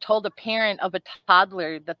times told a parent of a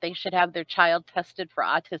toddler that they should have their child tested for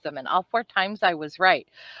autism. And all 4 times I was right.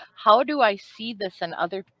 How do I see this in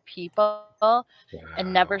other people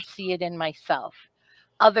and never see it in myself?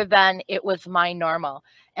 Other than it was my normal.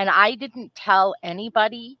 And I didn't tell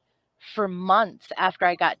anybody for months after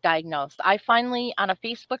I got diagnosed. I finally, on a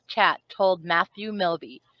Facebook chat, told Matthew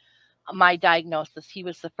Milby my diagnosis. He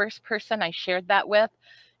was the first person I shared that with.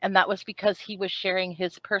 And that was because he was sharing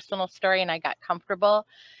his personal story and I got comfortable.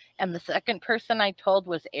 And the second person I told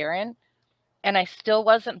was Aaron. And I still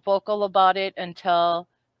wasn't vocal about it until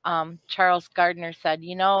Charles Gardner said,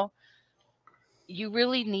 you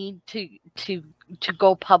really need to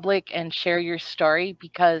go public and share your story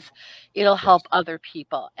because it'll help other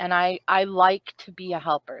people. And I like to be a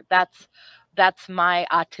helper. That's my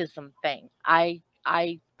autism thing.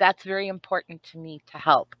 That's very important to me, to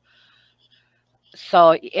help.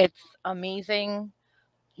 So it's amazing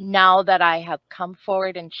now that I have come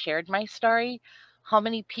forward and shared my story, how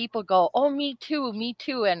many people go, oh, me too, me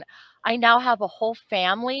too. And I now have a whole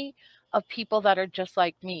family of people that are just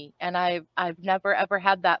like me. And I've never, ever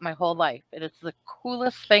had that my whole life. It is the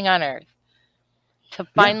coolest thing on earth to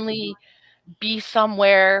finally be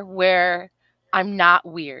somewhere where I'm not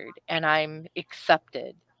weird and I'm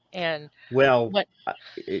accepted. And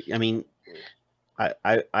I mean,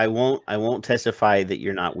 I won't testify that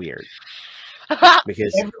you're not weird.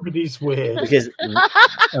 Because everybody's weird. Because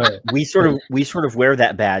we sort of wear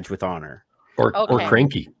that badge with honor. Or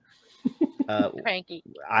cranky. Cranky.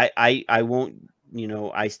 I won't.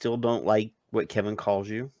 I still don't like what Kevin calls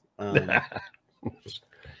you.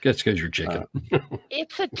 That's because you're chicken.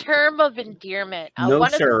 It's a term of endearment. No,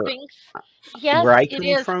 one sir. Of the things, yes, where I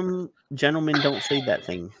come from, gentlemen don't say that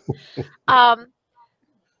thing.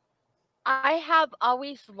 I have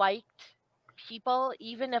always liked people,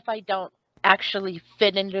 even if I don't actually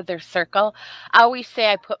fit into their circle. I always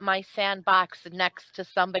say I put my sandbox next to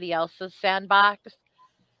somebody else's sandbox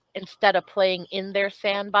instead of playing in their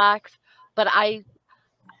sandbox. But I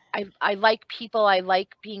like people. I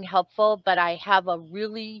like being helpful, but I have a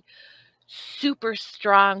really super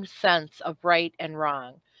strong sense of right and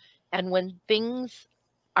wrong. And when things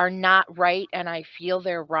are not right and I feel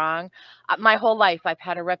they're wrong, my whole life I've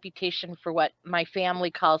had a reputation for what my family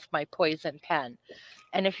calls my poison pen.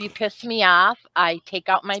 And if you piss me off, I take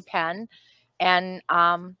out my pen and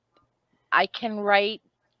I can write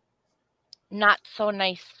not so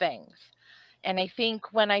nice things. And I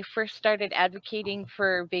think when I first started advocating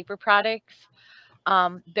for vapor products,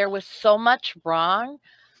 there was so much wrong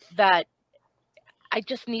that I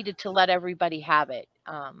just needed to let everybody have it.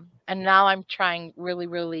 And now I'm trying really,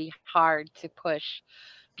 really hard to push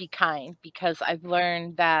be kind, because I've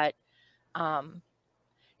learned that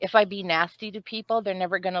if I be nasty to people, they're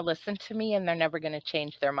never going to listen to me and they're never going to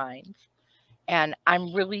change their minds. And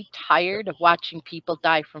I'm really tired of watching people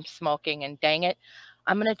die from smoking. And dang it,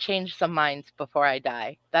 I'm going to change some minds before I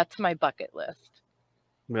die. That's my bucket list.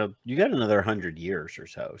 Well, you got another 100 years or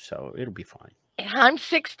so, so it'll be fine. I'm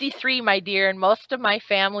 63, my dear, and most of my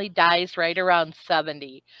family dies right around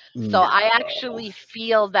 70. So No. I actually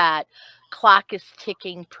feel that clock is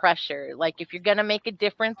ticking pressure. Like, if you're going to make a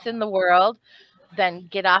difference in the world, then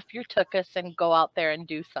get off your tuchus and go out there and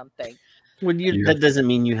do something. Well, that doesn't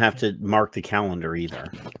mean you have to mark the calendar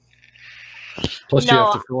either. Plus, you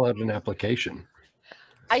have to fill out an application.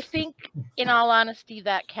 I think, in all honesty,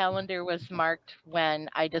 that calendar was marked when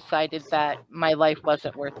I decided that my life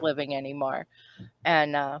wasn't worth living anymore.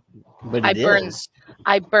 And but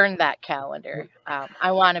I burned that calendar.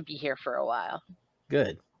 I want to be here for a while.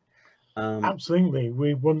 Good. Absolutely.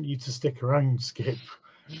 We want you to stick around, Skip.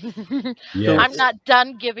 Yes. I'm not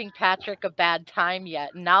done giving Patrick a bad time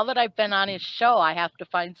yet. Now that I've been on his show, I have to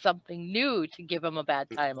find something new to give him a bad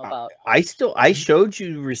time about. I showed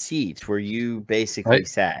you receipts where you basically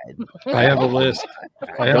said, I have a list.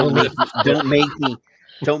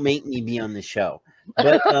 Don't make me be on the show.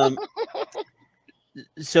 But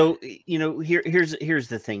so here's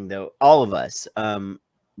the thing though. All of us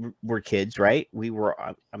were kids, right? We were.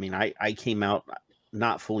 I mean, I came out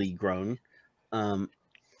not fully grown.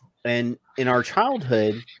 And in our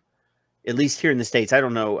childhood, at least here in the States, I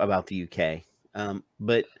don't know about the UK,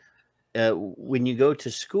 but when you go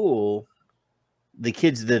to school, the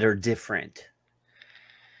kids that are different,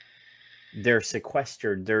 they're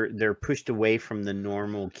sequestered. They're pushed away from the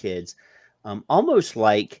normal kids, almost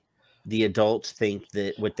like the adults think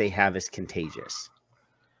that what they have is contagious.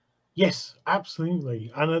 Yes,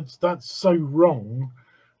 absolutely, and that's so wrong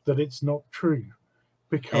that it's not true,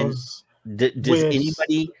 because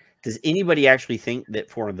does anybody actually think that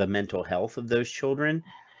for the mental health of those children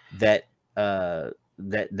that that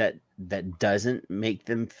doesn't make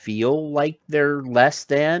them feel like they're less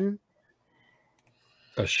than?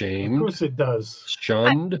 Ashamed? Of course it does.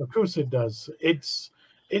 Shunned? Of course it does. It's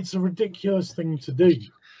a ridiculous thing to do,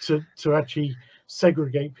 to actually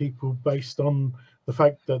segregate people based on the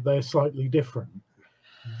fact that they're slightly different.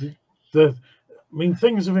 I mean,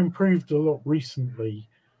 things have improved a lot recently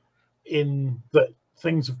in that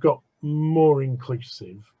things have got more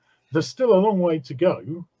inclusive. There's still a long way to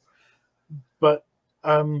go, but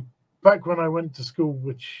back when I went to school,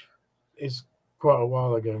 which is quite a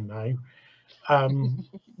while ago now,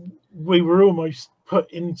 we were almost put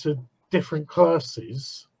into different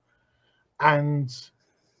classes and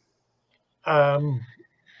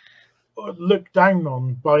looked down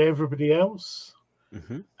on by everybody else.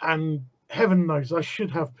 Mm-hmm. And heaven knows I should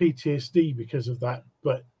have PTSD because of that,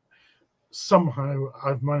 but somehow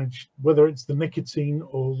I've managed, whether it's the nicotine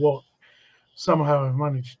or what, somehow I've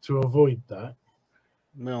managed to avoid that.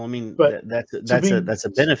 Well, I mean, but that's a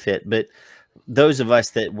benefit. But those of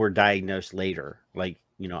us that were diagnosed later, like,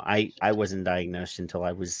 I wasn't diagnosed until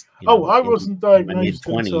I was. I wasn't diagnosed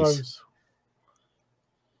until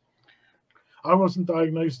I wasn't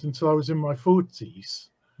diagnosed until I was in my 40s.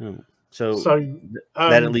 Oh, so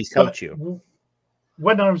that at least helped you.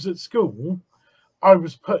 When I was at school, I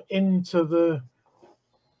was put into the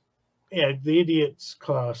idiots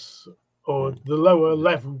class or the lower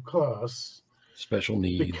level class, special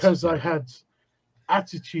needs, because I had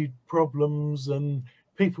attitude problems and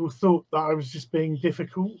people thought that I was just being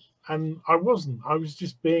difficult, and I wasn't. I was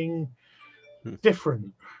just being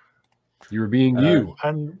different. You were being you.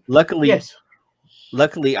 And luckily,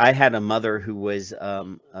 I had a mother who was I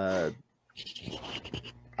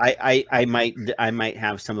might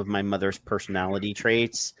have some of my mother's personality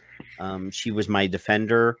traits. She was my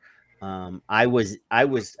defender. I was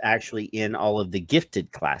actually in all of the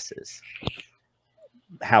gifted classes.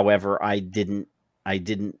 However, I didn't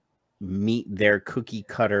meet their cookie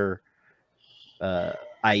cutter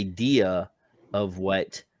idea of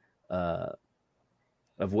what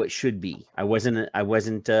should be. I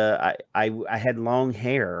had long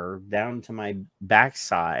hair down to my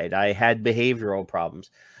backside. I had behavioral problems,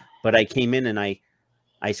 but I came in and I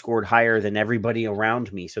scored higher than everybody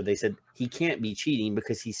around me. So they said he can't be cheating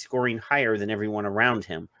because he's scoring higher than everyone around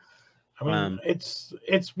him. I mean, it's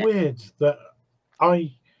weird that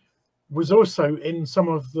I was also in some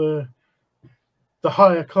of the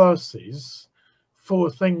higher classes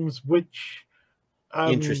for things which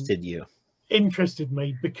interested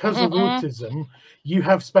me because of autism. You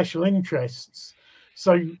have special interests.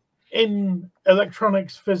 So in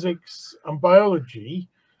electronics, physics, and biology,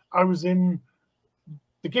 I was in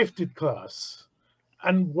the gifted class.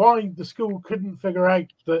 And why the school couldn't figure out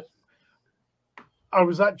that I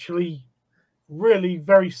was actually really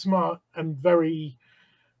very smart and very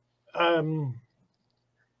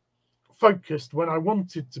focused when I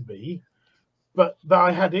wanted to be, but that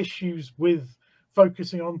I had issues with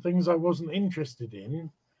focusing on things I wasn't interested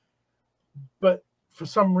in. But for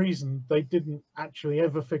some reason, they didn't actually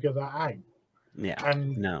ever figure that out. Yeah.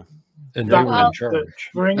 And no. And they that were in meant that charge.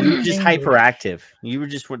 for You were just English- hyperactive. You were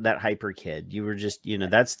just that hyper kid. You were just, you know,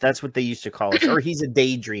 that's what they used to call us. Or he's a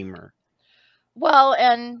daydreamer. Well,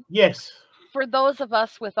 and Yes. for those of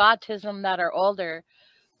us with autism that are older,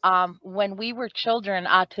 when we were children,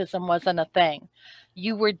 autism wasn't a thing.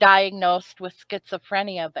 You were diagnosed with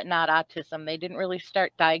schizophrenia, but not autism. They didn't really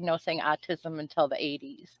start diagnosing autism until the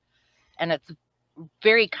 80s. And it's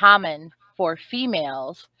very common for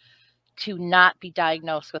females to not be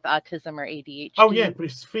diagnosed with autism or ADHD. Oh yeah, but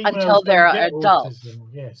it's females until they're don't get adults. autism,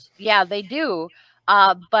 yes. Yeah, they do.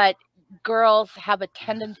 But girls have a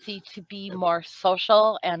tendency to be more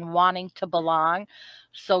social and wanting to belong.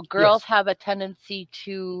 So girls have a tendency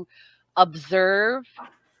to observe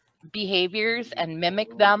behaviors and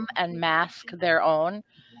mimic them and mask their own.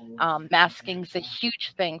 Masking is a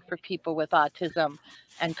huge thing for people with autism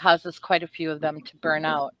and causes quite a few of them to burn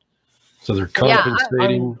out. So they're Yeah,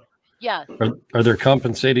 compensating. Yeah. Are they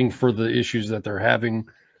compensating for the issues that they're having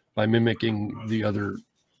by mimicking the other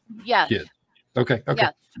Yes. kid? Okay.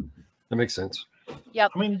 Yes. That makes sense.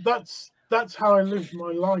 Yep. I mean, that's how I lived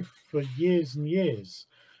my life for years and years.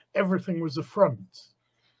 Everything was a front.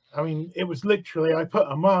 I mean, it was literally I put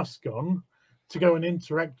a mask on to go and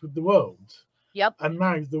interact with the world. Yep. And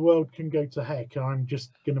now the world can go to heck, and I'm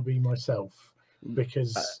just going to be myself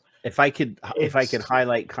because if I could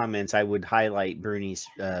highlight comments, I would highlight Bruni's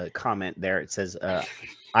comment there. It says,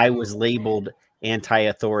 "I was labeled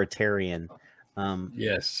anti-authoritarian."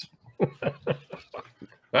 Yes,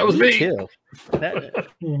 that was me too. That,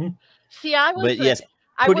 See, I was. But yes,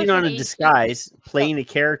 I putting was on an a disguise, playing a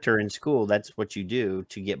character in school, that's what you do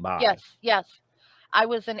to get by. Yes. I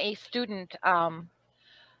was an A student.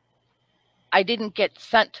 I didn't get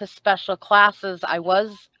sent to special classes. I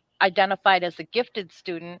was identified as a gifted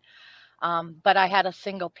student, but I had a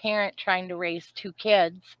single parent trying to raise 2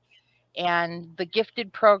 kids. And the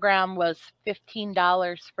gifted program was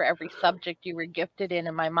 $15 for every subject you were gifted in,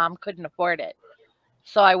 and my mom couldn't afford it.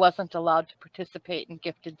 So I wasn't allowed to participate in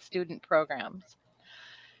gifted student programs.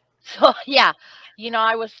 So yeah,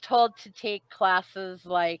 I was told to take classes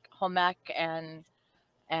like home ec and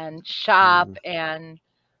shop and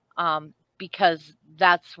because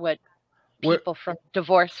that's what people from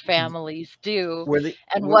divorced families do,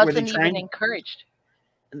 and wasn't even encouraged.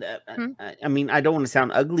 I mean, I don't want to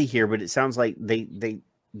sound ugly here, but it sounds like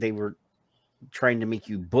they were trying to make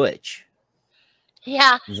you butch.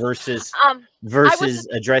 Yeah. Versus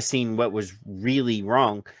addressing what was really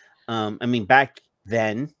wrong. I mean, back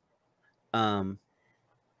then,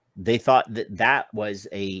 they thought that was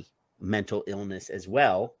a mental illness as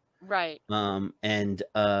well. Right. And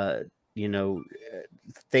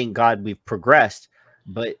thank God we've progressed.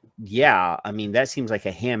 But yeah, I mean, that seems like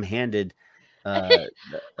a ham-handed way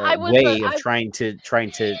of trying to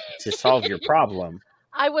solve your problem.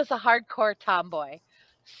 I was a hardcore tomboy,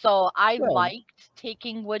 so I liked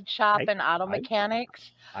taking wood shop and auto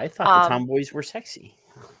mechanics. I thought the tomboys were sexy.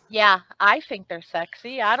 Yeah, I think they're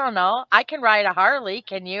sexy. I don't know. I can ride a Harley.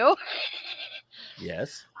 Can you?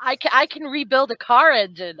 Yes. I can rebuild a car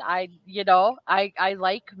engine. I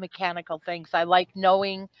like mechanical things. I like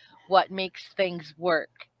knowing what makes things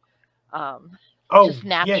work. Just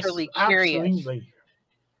naturally curious. Absolutely.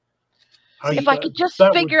 If I could just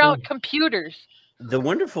figure out computers. The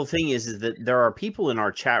wonderful thing is that there are people in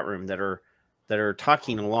our chat room that are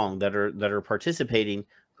talking along, that are participating,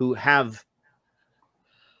 who have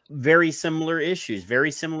very similar issues,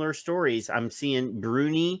 very similar stories. I'm seeing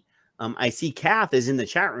Bruni. I see Kath is in the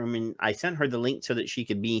chat room, and I sent her the link so that she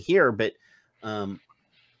could be here. But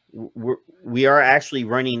we are actually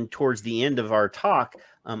running towards the end of our talk.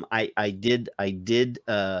 I did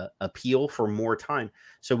appeal for more time,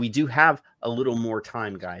 so we do have a little more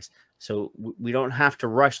time, guys. So we don't have to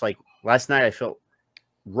rush. Like last night, I felt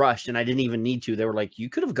rushed, and I didn't even need to. They were like, "You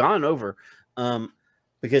could have gone over,"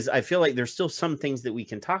 because I feel like there's still some things that we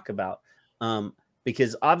can talk about.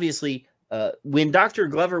 Because obviously, when Dr.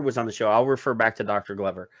 Glover was on the show, I'll refer back to Dr.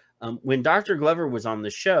 Glover. When Dr. Glover was on the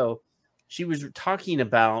show, she was talking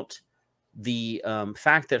about the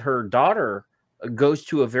fact that her daughter goes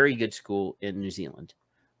to a very good school in New Zealand,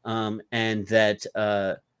 and that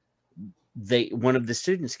one of the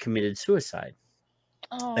students committed suicide.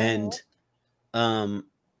 Oh. And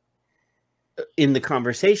in the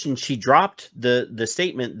conversation, she dropped the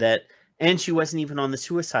statement that, and she wasn't even on the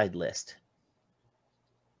suicide list.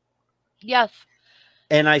 Yes.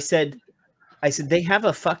 And I said, they have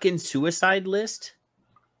a fucking suicide list.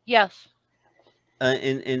 Yes.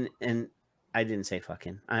 And I didn't say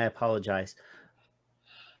fucking. I apologize.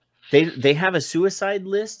 They have a suicide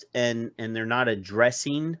list, and they're not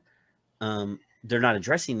addressing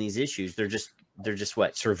these issues. They're just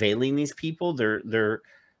what, surveilling these people.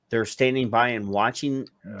 They're standing by and watching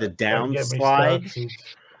the Don't get me downslide. started.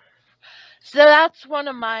 So that's one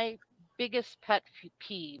of my biggest pet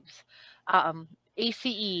peeves.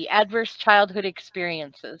 ACE, adverse childhood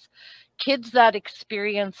experiences. Kids that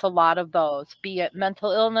experience a lot of those, be it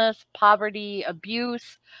mental illness, poverty,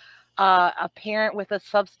 abuse, a parent with a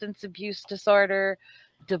substance abuse disorder,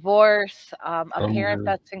 divorce, a parent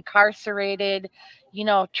that's incarcerated,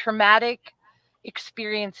 traumatic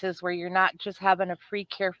experiences where you're not just having a free,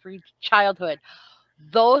 carefree childhood.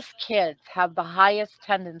 Those kids have the highest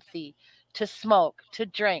tendency to smoke, to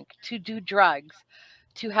drink, to do drugs,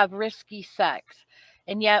 to have risky sex.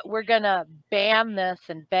 And yet we're going to ban this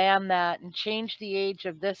and ban that and change the age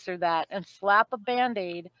of this or that and slap a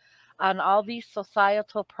Band-Aid on all these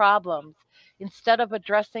societal problems instead of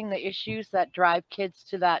addressing the issues that drive kids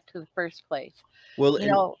to that to the first place.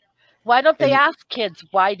 Well, why don't they ask kids,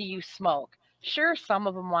 why do you smoke? Sure, some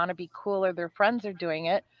of them want to be cool or their friends are doing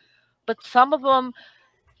it, but some of them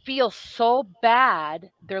feel so bad,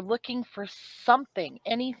 they're looking for something,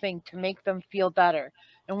 anything to make them feel better.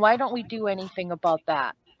 And why don't we do anything about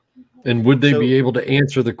that? And would they be able to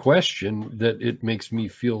answer the question that it makes me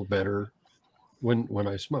feel better when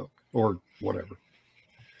I smoke or whatever?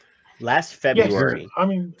 Last February. Yes, I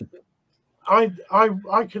mean,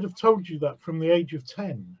 I could have told you that from the age of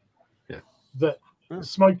 10. Yeah. That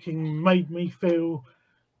smoking made me feel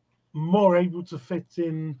more able to fit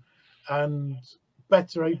in and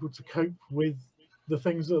better able to cope with the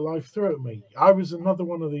things that life threw at me. I was another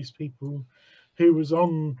one of these people who was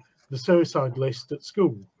on the suicide list at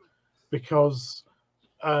school because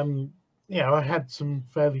I had some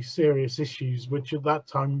fairly serious issues which at that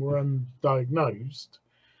time were undiagnosed,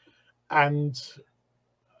 and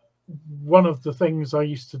one of the things I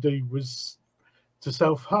used to do was to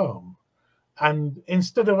self-harm. And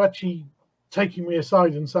instead of actually taking me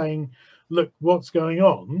aside and saying, look, what's going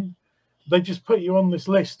on, they just put you on this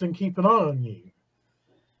list and keep an eye on you.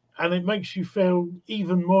 And it makes you feel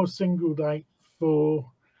even more singled out for,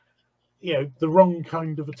 the wrong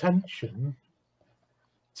kind of attention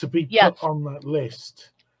to be put on that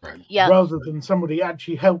list, rather than somebody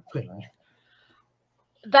actually helping.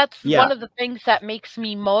 That's one of the things that makes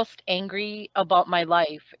me most angry about my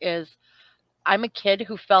life is I'm a kid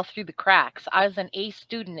who fell through the cracks. I was an A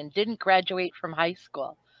student and didn't graduate from high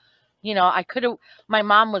school. My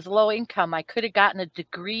mom was low income. I could have gotten a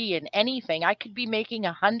degree in anything. I could be making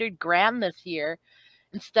 $100,000 this year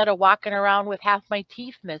instead of walking around with half my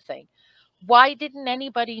teeth missing. Why didn't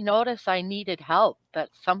anybody notice I needed help, that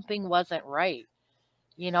something wasn't right?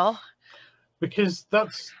 Because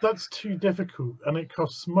that's too difficult and it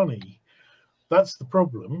costs money. That's the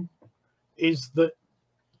problem, is that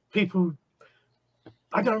people,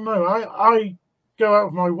 I don't know, I go out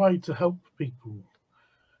of my way to help people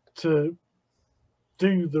to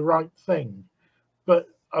do the right thing, but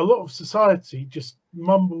a lot of society just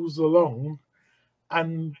mumbles along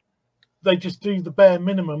and they just do the bare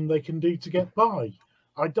minimum they can do to get by.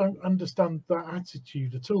 I don't understand that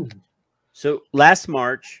attitude at all. So last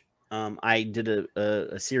March, I did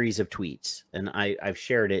a series of tweets, and I've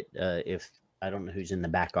shared it. If I don't know who's in the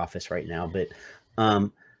back office right now, but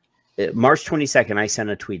March 22nd, I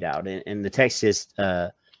sent a tweet out, and the text is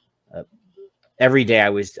every day I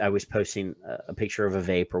was posting a picture of a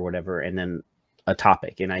vape or whatever, and then a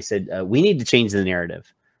topic, and I said we need to change the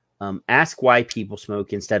narrative. Ask why people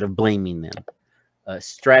smoke instead of blaming them.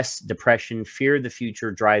 Stress, depression, fear of the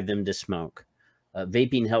future drive them to smoke.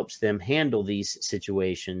 Vaping helps them handle these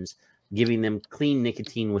situations, giving them clean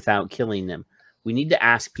nicotine without killing them. We need to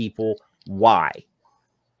ask people why.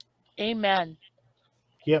 Amen.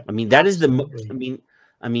 Yep. I mean, that is the.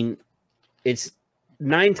 I mean, it's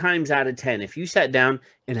 9 times out of 10. If you sat down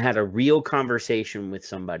and had a real conversation with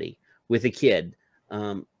somebody, with a kid,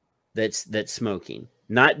 that's smoking,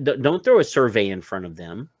 don't throw a survey in front of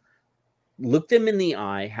them. Look them in the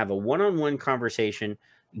eye, have a one-on-one conversation,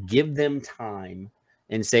 give them time,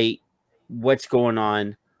 and say, what's going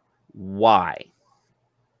on? Why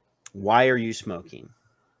are you smoking?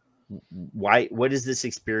 What is this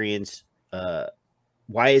experience?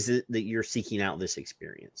 Why is it that you're seeking out this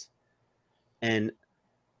experience? And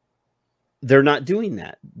they're not doing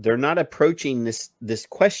that. They're not approaching this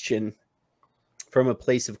question from a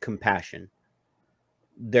place of compassion.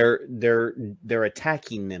 They're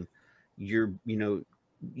attacking them.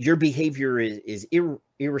 your behavior is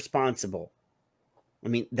irresponsible. I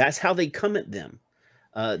mean, that's how they come at them.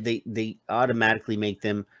 They automatically make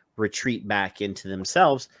them retreat back into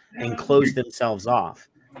themselves and close themselves off.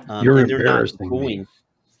 You're and they're not embarrassing me.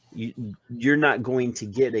 you're not going to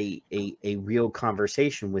get a real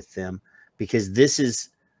conversation with them, because this is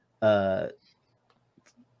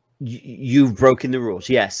you've broken the rules.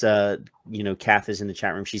 Yes, Kath is in the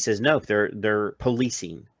chat room. She says no, they're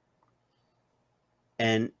policing,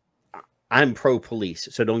 and I'm pro police,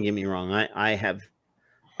 so don't get me wrong. I have,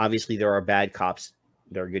 obviously there are bad cops,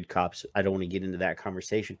 there are good cops. I don't want to get into that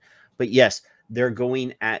conversation, but yes, they're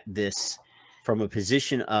going at this from a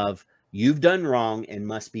position of you've done wrong and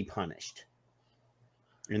must be punished,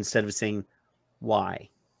 instead of saying why.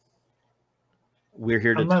 We're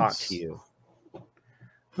here to talk to you.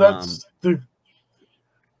 That's the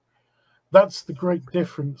great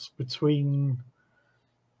difference between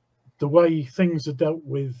the way things are dealt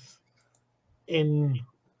with in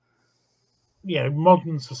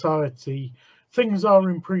modern society. Things are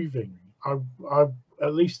improving. I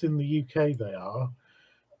at least in the UK they are,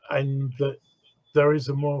 and that there is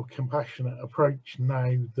a more compassionate approach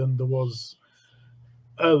now than there was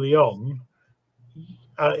early on.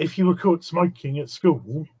 If you were caught smoking at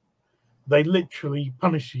school, they literally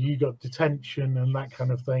punish you. You got detention and that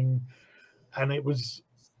kind of thing. And it was,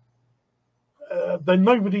 then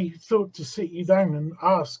nobody thought to sit you down and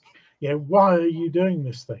ask, why are you doing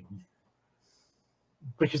this thing?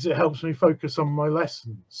 Because it helps me focus on my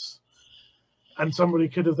lessons. And somebody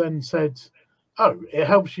could have then said, oh, it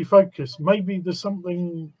helps you focus. Maybe there's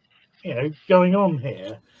something, going on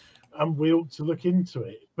here, and we ought to look into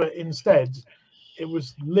it. But instead, it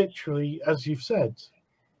was literally, as you've said,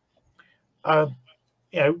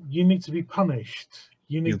 you need to be punished.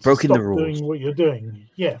 You've broken the rules. Doing what you're doing.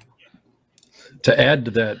 Yeah. To add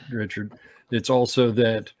to that, Richard, it's also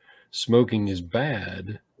that smoking is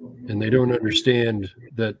bad, and they don't understand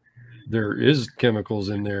that there is chemicals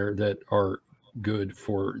in there that are good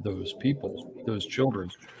for those people, those children,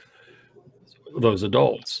 those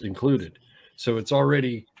adults included. So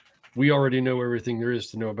we already know everything there is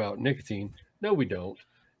to know about nicotine. No, we don't.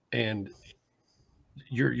 And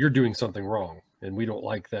you're doing something wrong, and we don't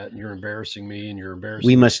like that. And you're embarrassing me, and you're embarrassing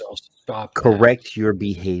we must yourself. Stop. Correct your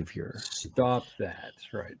behavior. Stop that.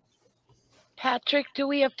 Right. Patrick, do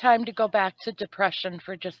we have time to go back to depression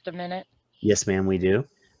for just a minute? Yes, ma'am, we do.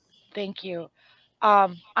 Thank you.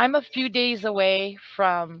 I'm a few days away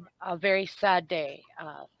from a very sad day.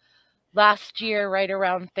 Last year, right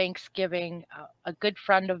around Thanksgiving, a good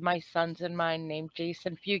friend of my son's and mine named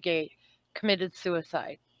Jason Fugate committed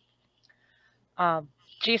suicide.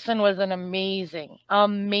 Jason was an amazing,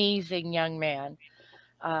 amazing young man.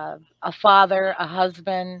 A father, a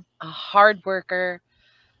husband, a hard worker.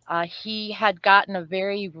 He had gotten a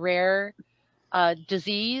very rare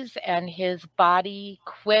disease, and his body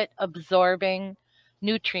quit absorbing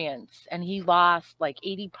nutrients, and he lost like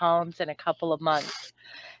 80 pounds in a couple of months,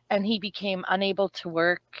 and he became unable to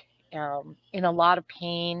work, in a lot of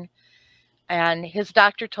pain, and his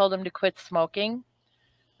doctor told him to quit smoking.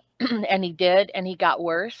 And he did, and he got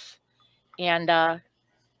worse. And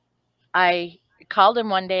I called him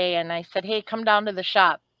one day and I said, hey, come down to the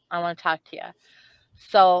shop. I want to talk to you.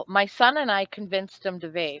 So my son and I convinced him to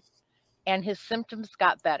vape, and his symptoms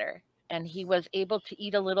got better. And he was able to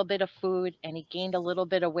eat a little bit of food, and he gained a little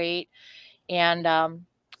bit of weight. And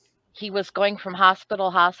he was going from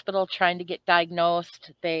hospital to hospital trying to get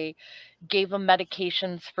diagnosed. They gave him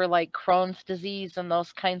medications for like Crohn's disease and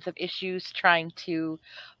those kinds of issues, trying to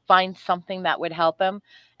find something that would help him.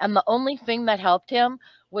 And the only thing that helped him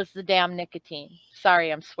was the damn nicotine.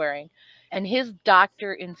 Sorry, I'm swearing. And his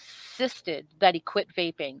doctor insisted that he quit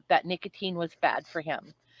vaping, that nicotine was bad for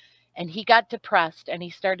him. And he got depressed, and he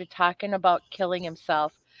started talking about killing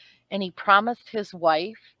himself. And he promised his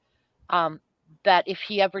wife that if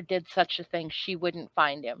he ever did such a thing, she wouldn't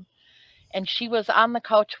find him. And she was on the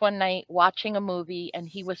couch one night watching a movie, and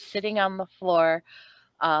he was sitting on the floor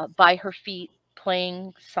by her feet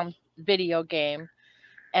playing some video game.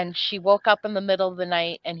 And she woke up in the middle of the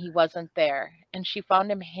night, and he wasn't there. And she found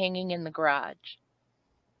him hanging in the garage.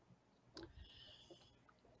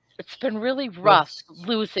 It's been really rough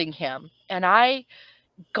losing him. And I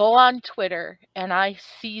go on Twitter, and I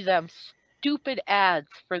see them stupid ads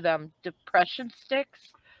for them depression sticks.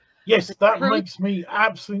 Yes, that makes me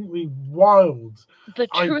absolutely wild. The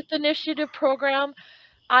Truth Initiative program,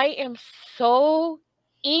 I am so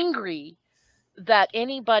angry that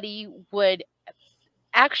anybody would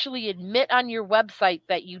actually admit on your website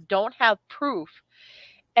that you don't have proof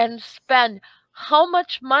and spend how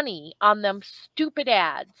much money on them stupid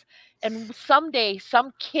ads. And someday,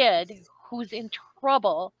 some kid who's in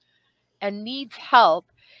trouble and needs help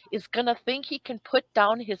is going to think he can put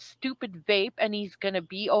down his stupid vape and he's going to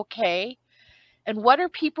be okay. And what are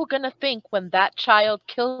people going to think when that child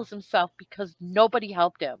kills himself because nobody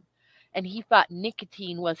helped him and he thought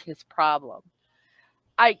nicotine was his problem?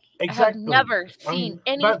 I have Exactly. never I seen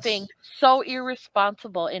mean, anything so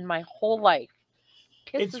irresponsible in my whole life.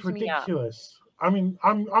 it's Pisses me off. ridiculous. I mean,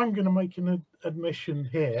 I'm going to make an admission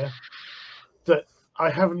here that I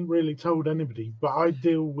haven't really told anybody, but I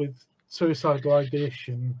deal with suicidal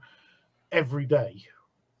ideation every day.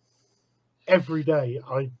 Every day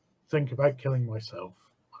I think about killing myself,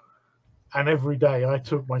 and every day I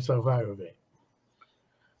took myself out of it.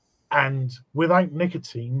 And without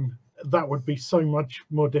nicotine, that would be so much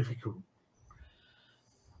more difficult.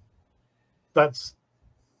 That's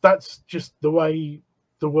just the way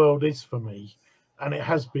the world is for me, and it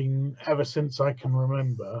has been ever since I can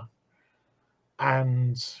remember.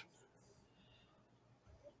 And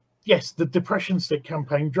yes, the depression stick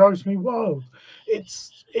campaign drives me wild.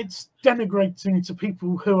 It's denigrating to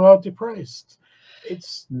people who are depressed.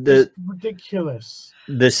 It's just ridiculous.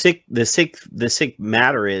 The sick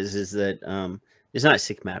matter is that it's not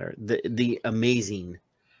sick matter. The amazing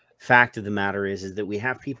fact of the matter is that we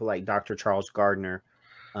have people like Dr. Charles Gardner,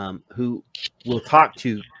 who will talk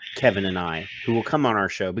to Kevin and I, who will come on our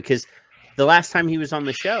show, because the last time he was on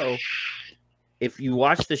the show, if you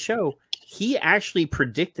watch the show, he actually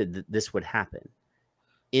predicted that this would happen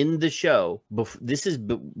in the show. This is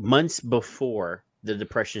months before the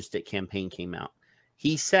depression stick campaign came out.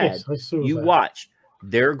 He said, yes, you watch,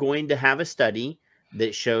 they're going to have a study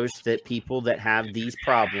that shows that people that have these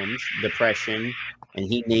problems, depression, and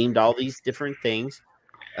he named all these different things,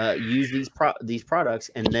 use these products,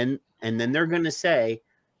 and then they're going to say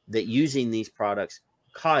that using these products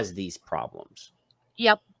cause these problems.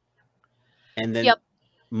 Yep. And then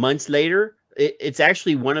months later, it's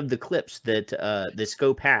actually one of the clips that the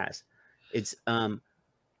Scope has. It's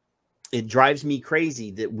it drives me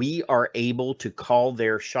crazy that we are able to call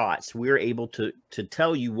their shots. We're able to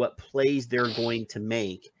tell you what plays they're going to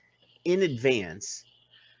make in advance,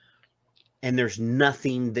 and there's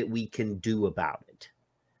nothing that we can do about it.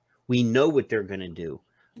 We know what they're going to do.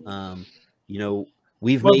 You know,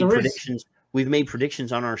 we've made predictions. We've made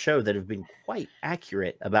predictions on our show that have been quite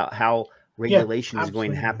accurate about how regulation is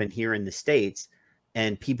going to happen here in the States,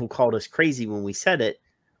 and people called us crazy when we said it,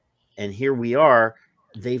 and here we are.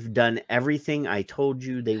 They've done everything I told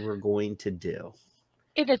you they were going to do.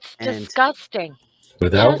 It's disgusting.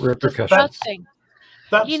 Without repercussions. Disgusting.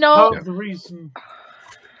 That's you know, part of the reason.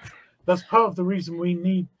 That's part of the reason we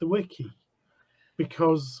need the wiki,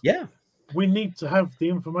 because we need to have the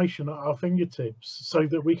information at our fingertips so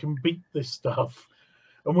that we can beat this stuff,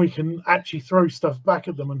 and we can actually throw stuff back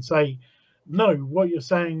at them and say, no, what you're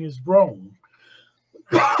saying is wrong.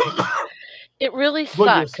 It really sucks.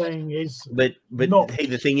 What you're saying is, but hey,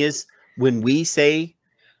 the thing is, when we say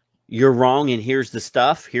you're wrong and here's the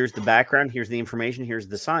stuff, here's the background, here's the information, here's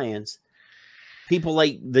the science, people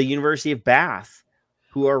like the University of Bath,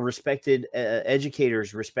 who are respected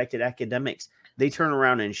educators, respected academics, they turn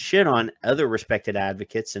around and shit on other respected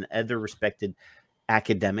advocates and other respected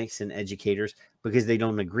academics and educators because they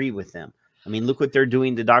don't agree with them. I mean, look what they're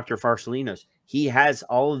doing to Dr. Farsalinos. He has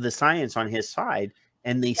all of the science on his side,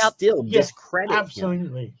 and they still discredit him.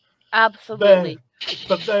 Absolutely.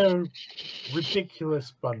 But they're a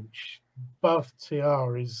ridiculous bunch. Bath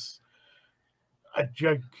TR is a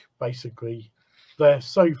joke, basically. They're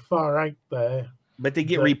so far out there. But they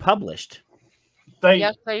get republished.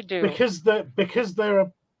 Yes, they do. Because they're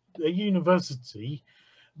a university,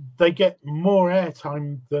 they get more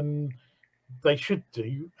airtime than they should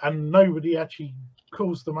do, and nobody actually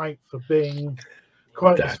calls them out for being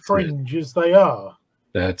quite as fringe as they are.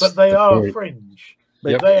 But they are fringe.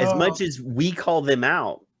 But as much as we call them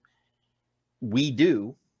out, we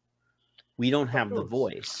don't have the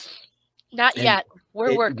voice. Not yet.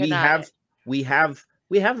 We're working on it. We have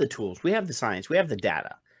the tools. We have the science. We have the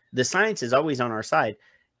data. The science is always on our side.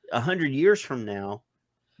 100 years from now,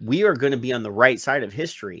 we are going to be on the right side of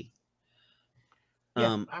history.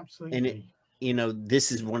 Absolutely. And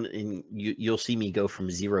this is one, and you'll see me go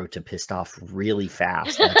from 0 to pissed off really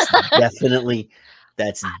fast.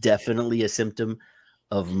 That's definitely a symptom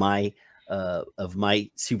of my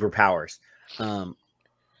superpowers.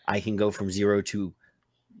 I can go from 0 to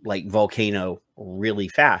like volcano really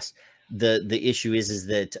fast. The issue is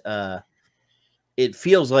that it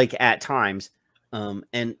feels like at times,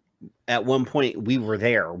 and at one point we were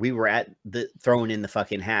there. We were at the throwing in the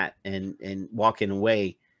fucking hat and walking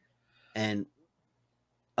away, and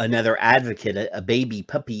another advocate, a baby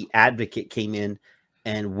puppy advocate came in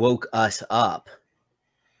and woke us up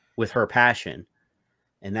with her passion.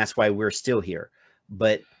 And that's why we're still here.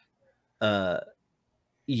 But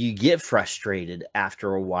you get frustrated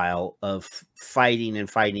after a while of fighting and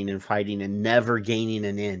fighting and fighting and never gaining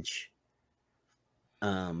an inch.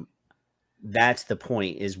 That's the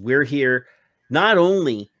point, is we're here. Not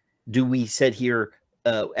only do we sit here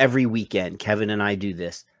every weekend, Kevin and I do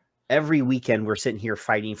this every weekend, we're sitting here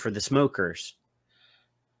fighting for the smokers,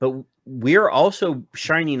 but we're also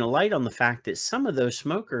shining a light on the fact that some of those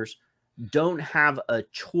smokers don't have a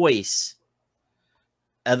choice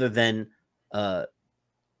other than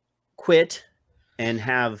quit and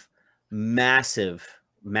have massive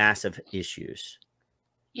issues.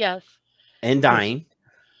 Yes. And dying.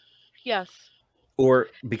 Yes. Or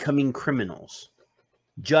becoming criminals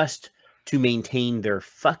just to maintain their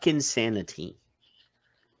fucking sanity.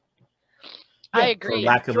 I agree. For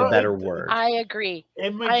lack of a better word. I agree.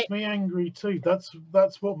 It makes me angry too. That's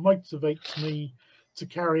what motivates me to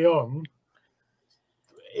carry on,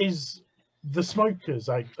 is the smokers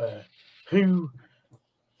out there who,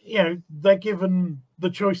 they're given the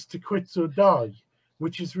choice to quit or die,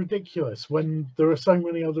 which is ridiculous when there are so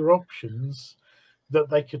many other options that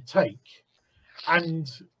they could take. And,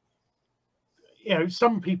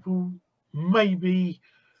 some people maybe,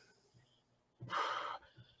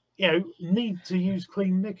 need to use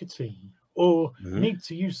clean nicotine or need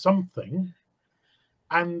to use something.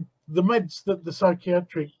 And the meds that the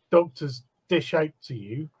psychiatric doctors dish out to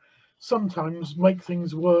you sometimes make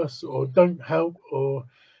things worse or don't help, or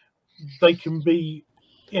they can be,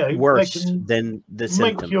 worse they can than the make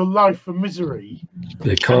symptom. your life a misery.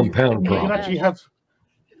 They compound You can problems.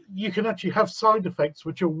 actually have side effects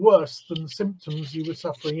which are worse than the symptoms you were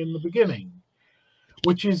suffering in the beginning,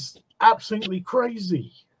 which is absolutely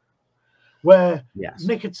crazy. Where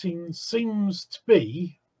nicotine seems to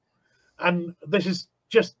be, and this is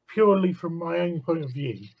just purely from my own point of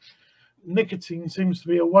view, nicotine seems to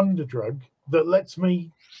be a wonder drug that lets me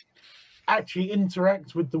actually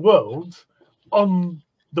interact with the world on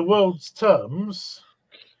the world's terms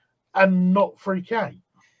and not freak out.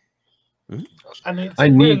 And it's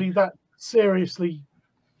really that seriously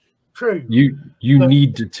true. You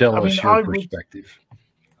need to tell us your perspective.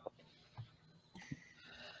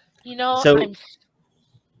 I'm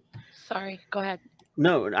sorry, go ahead.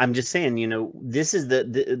 No, I'm just saying, this is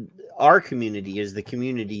our community is the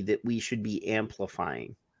community that we should be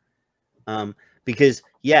amplifying. Because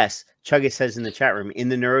yes, Chugga says in the chat room, in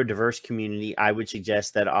the neurodiverse community, I would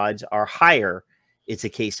suggest that odds are higher. It's a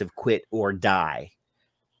case of quit or die.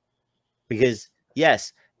 Because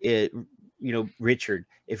yes, Richard,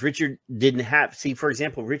 if Richard didn't have, for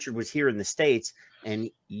example, Richard was here in the States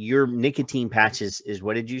and your nicotine patches is,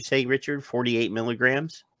 what did you say, Richard? 48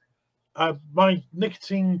 milligrams? My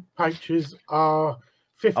nicotine pouches are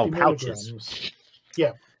 50 milligrams.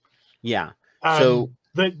 Yeah. Yeah. So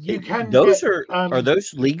that you can those get, are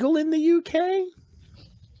those legal in the UK?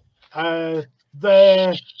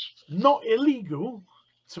 They're not illegal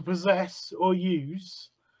to possess or use.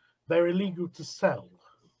 They're illegal to sell.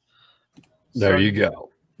 There you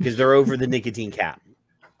go. Because they're over the nicotine cap.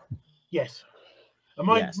 Yes. And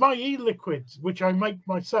my e-liquid, which I make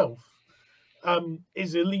myself,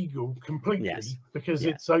 is illegal completely because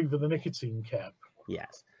it's over the nicotine cap.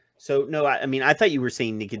 Yes. So no, I thought you were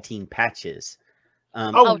saying nicotine patches.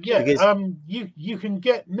 Because you can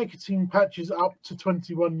get nicotine patches up to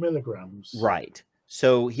 21 milligrams. Right.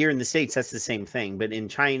 So here in the States, that's the same thing. But in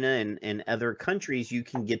China and other countries, you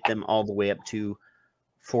can get them all the way up to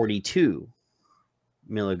 42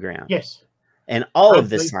 milligrams. Yes. And all of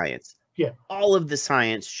the science. Yeah. All of the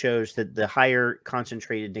science shows that the higher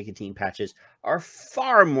concentrated nicotine patches are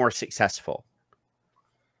far more successful.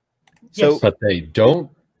 So, but they don't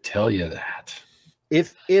tell you that.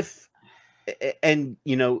 And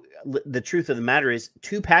the truth of the matter is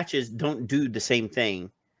 2 patches don't do the same thing.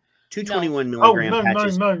 221 milligram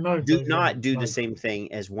patches do not do the same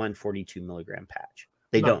thing as 142 milligram patch.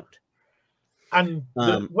 They don't. And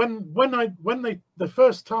the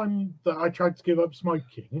first time that I tried to give up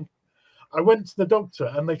smoking, I went to the doctor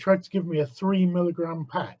and they tried to give me a 3 milligram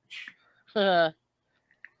patch. When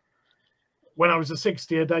I was a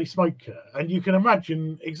 60-a-day smoker, and you can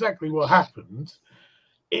imagine exactly what happened.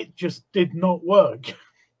 It just did not work.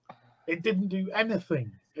 It didn't do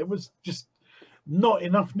anything. It was just not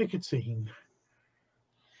enough nicotine.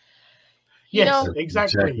 Yes,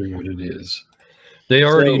 exactly what it is. They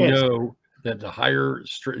already know that the higher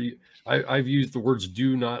I've used the words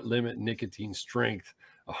 "do not limit nicotine strength"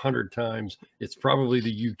 100 times. It's probably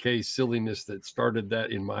the UK silliness that started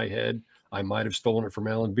that in my head. I might have stolen it from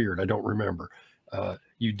Alan Beard. I don't remember.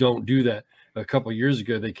 You don't do that. A couple of years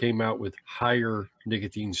ago, they came out with higher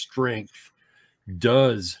nicotine strength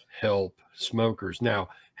does help smokers. Now,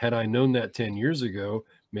 had I known that 10 years ago,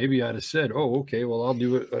 maybe I'd have said, oh, okay, well, I'll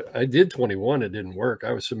do it. I did 21. It didn't work.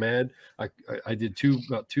 I was so mad. I did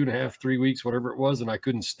about 2.5, 3 weeks, whatever it was, and I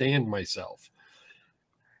couldn't stand myself.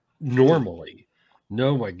 Normally.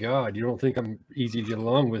 No, my God, you don't think I'm easy to get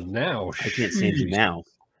along with now? I can't stand you now.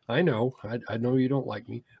 I know. I know you don't like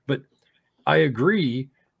me, but I agree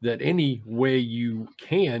that any way you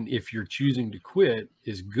can, if you're choosing to quit,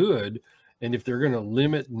 is good. And if they're going to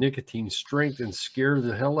limit nicotine strength and scare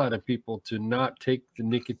the hell out of people to not take the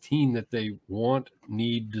nicotine that they want,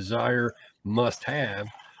 need, desire, must have,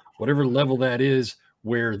 whatever level that is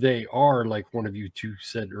where they are, like one of you two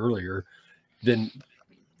said earlier, then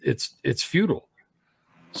it's futile.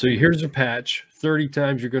 So here's a patch, 30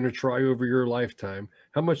 times you're going to try over your lifetime.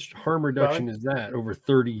 How much harm reduction is that over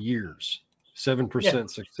 30 years? 7%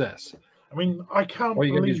 success. I mean, I can't All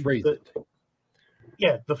you got to do is believe raise that. it.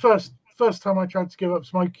 Yeah, the first time I tried to give up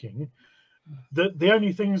smoking, the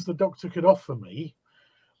only things the doctor could offer me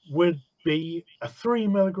would be a 3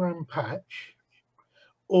 milligram patch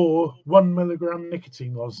or 1 milligram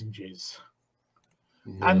nicotine lozenges,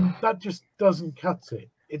 and that just doesn't cut it.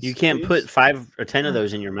 You can't put 5 or 10 of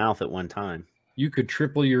those in your mouth at one time. You could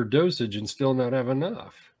triple your dosage and still not have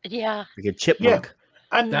enough. Yeah. Like a chipmunk.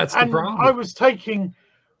 Yeah. And that's the problem. I was taking,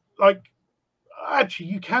 like, actually,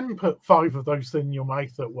 you can put 5 of those in your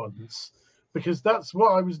mouth at once, because that's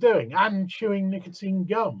what I was doing, and chewing nicotine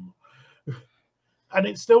gum. And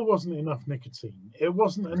it still wasn't enough nicotine. It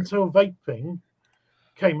wasn't until vaping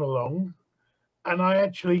came along and I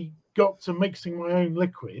actually got to mixing my own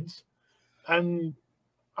liquids, and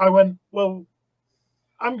I went, well,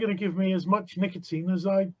 I'm going to give me as much nicotine as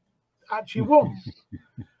I actually want.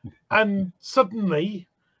 And suddenly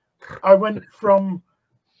I went from,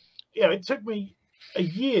 it took me a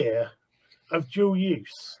year of dual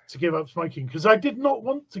use to give up smoking, because I did not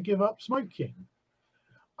want to give up smoking.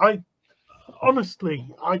 I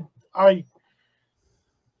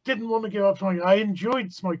didn't want to give up smoking. I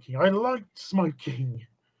enjoyed smoking. I liked smoking.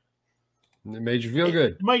 And it made you feel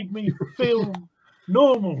good. It made me feel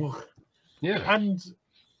normal. Yeah. And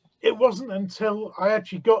it wasn't until I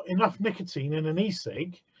actually got enough nicotine in an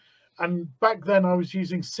e-cig, and back then I was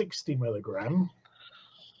using 60 milligram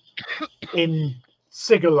in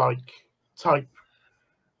cigar-like type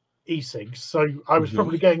e-cigs. So I was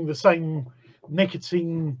probably getting the same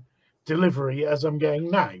nicotine delivery as I'm getting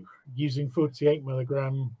now, using 48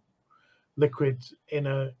 milligram liquid in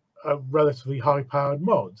a relatively high-powered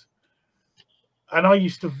mod. And I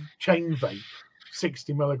used to chain vape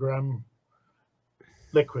 60 milligram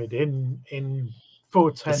liquid in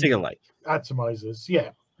 410 cigar-like atomizers. Yeah.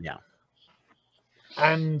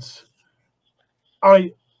 And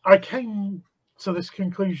I came to this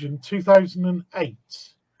conclusion 2008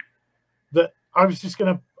 that I was just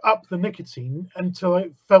going to up the nicotine until I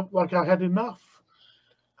felt like I had enough.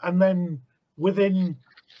 And then within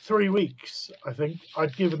 3 weeks, I think,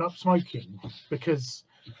 I'd given up smoking, because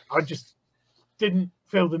I just didn't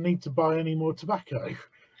feel the need to buy any more tobacco.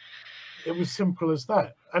 It was simple as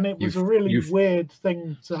that. And it was a really weird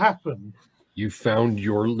thing to happen. You found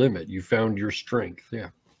your limit. You found your strength. Yeah.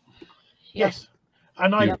 Yes.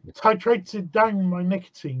 And I titrated down my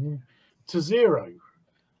nicotine to 0.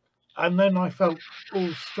 And then I felt all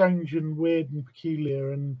strange and weird and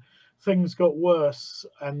peculiar, and things got worse,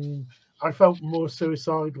 and I felt more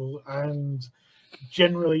suicidal, and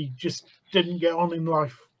generally just didn't get on in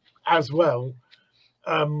life as well.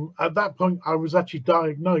 At that point, I was actually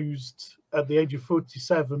diagnosed at the age of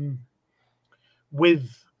 47 with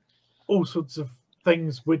all sorts of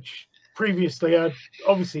things which previously I'd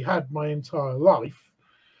obviously had my entire life,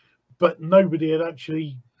 but nobody had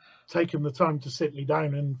actually taken the time to sit me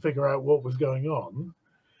down and figure out what was going on.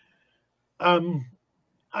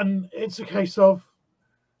 And it's a case of,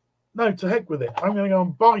 no, to heck with it. I'm going to go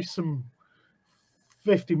and buy some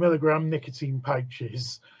 50 milligram nicotine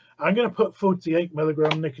pouches. I'm going to put 48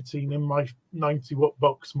 milligram nicotine in my 90 watt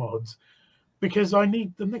box mod, because I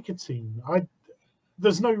need the nicotine.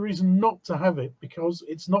 There's no reason not to have it, because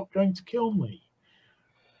it's not going to kill me.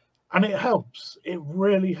 And it helps. It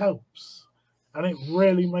really helps. And it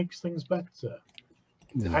really makes things better.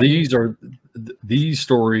 These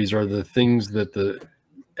stories are the things that the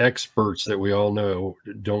experts that we all know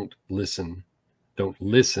don't listen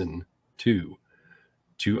to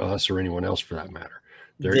us or anyone else for that matter.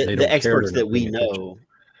 The experts that we know,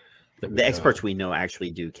 the experts we know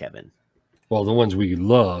actually do, Kevin. Well, the ones we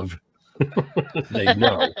love, they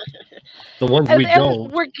know. The ones we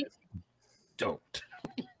don't.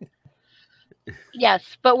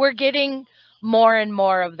 Yes, but we're getting more and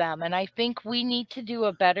more of them. And I think we need to do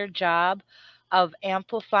a better job of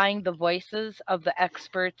amplifying the voices of the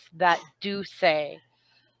experts that do say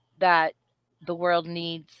that the world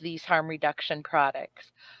needs these harm reduction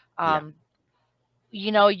products. Um,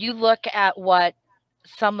 You know, you look at what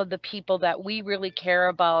some of the people that we really care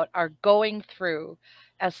about are going through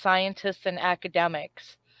as scientists and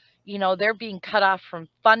academics. You know, they're being cut off from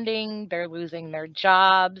funding, they're losing their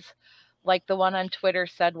jobs. Like the one on Twitter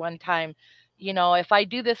said one time, you know, if I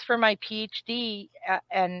do this for my PhD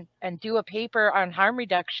and do a paper on harm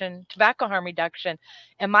reduction, tobacco harm reduction,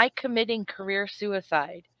 am I committing career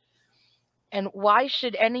suicide? And why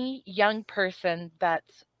should any young person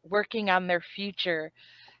that's working on their future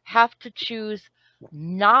have to choose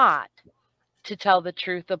not to tell the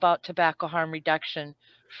truth about tobacco harm reduction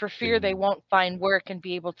for fear they won't find work and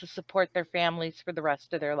be able to support their families for the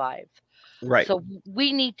rest of their lives? Right. So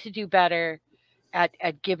we need to do better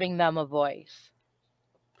at giving them a voice.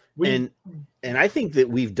 And I think that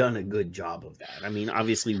we've done a good job of that. I mean,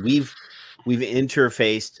 obviously we've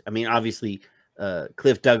interfaced. I mean, obviously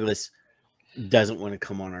Cliff Douglas doesn't want to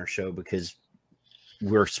come on our show because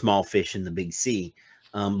we're small fish in the big sea.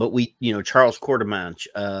 But we, you know, Charles Quartermanch,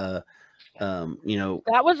 you know,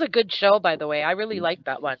 that was a good show, by the way. I really liked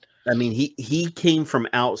that one. I mean, he came from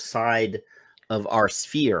outside of our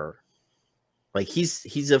sphere. Like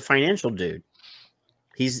he's a financial dude.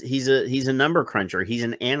 He's a number cruncher. He's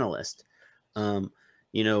an analyst. You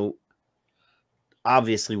know,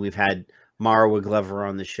 obviously we've had Mara Glover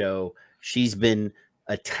on the show. She's been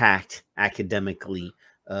attacked academically.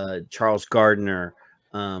 Charles Gardner,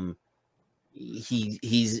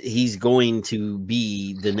 he's going to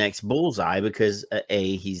be the next bullseye because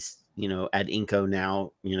he's, you know, at Inco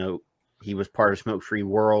now. You know, he was part of Smoke Free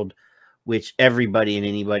World, which everybody and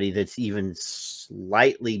anybody that's even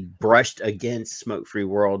slightly brushed against Smoke Free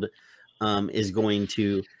World is going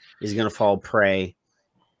to fall prey.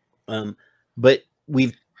 But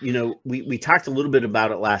we've, you know, we talked a little bit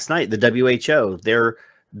about it last night. The WHO,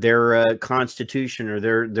 their constitution or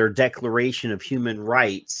their Declaration of Human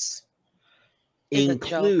Rights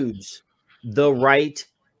includes the right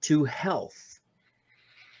to health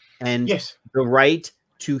and the right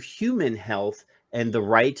to human health and the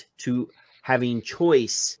right to having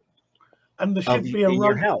choice. And there should be a right.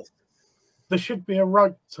 Your health. There should be a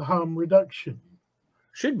right to harm reduction.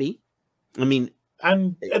 Should be. I mean,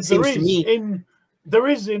 and there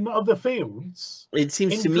is in other fields. It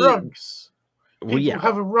seems in to drugs, me, people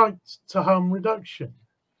have a right to harm reduction.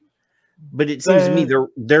 But it seems to me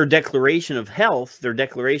their Declaration of Health, their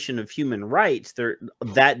Declaration of Human Rights,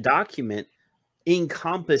 that document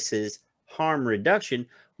encompasses harm reduction.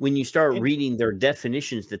 When you start reading their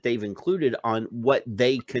definitions that they've included on what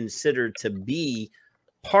they consider to be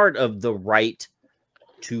part of the right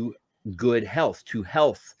to good health, to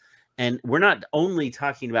health. And we're not only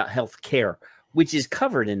talking about health care, which is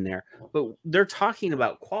covered in there, but they're talking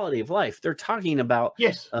about quality of life. They're talking about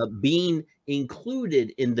being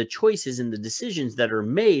included in the choices and the decisions that are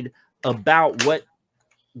made about what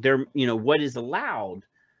they're, you know, what is allowed.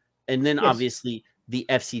 And then obviously the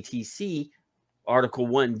FCTC Article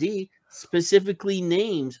 1D specifically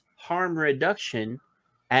names harm reduction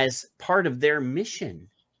as part of their mission.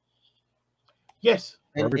 Yes.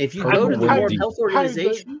 And if you go to the World Health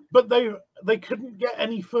Organization, but they couldn't get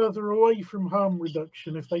any further away from harm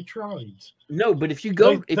reduction if they tried. No, but if you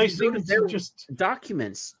go, they if you go to their just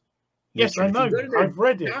documents, yes, Richard, I know. I've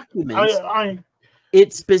read it.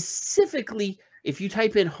 It specifically, if you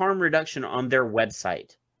type in harm reduction on their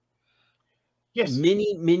website,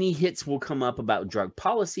 many hits will come up about drug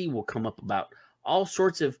policy, will come up about all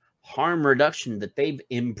sorts of harm reduction that they've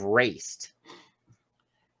embraced.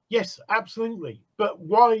 Yes, absolutely. But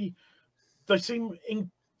why they seem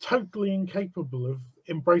totally incapable of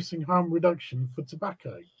embracing harm reduction for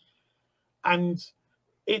tobacco? And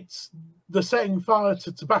it's the setting fire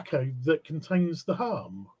to tobacco that contains the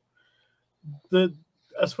harm.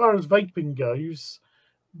 As far as vaping goes,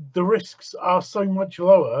 the risks are so much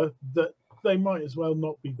lower that they might as well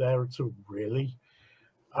not be there at all, really.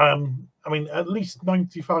 I mean, at least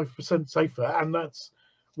 95% safer, and that's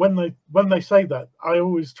when they say that, I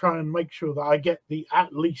always try and make sure that I get the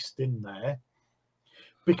at least in there,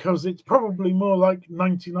 because it's probably more like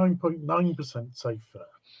 99.9% safer.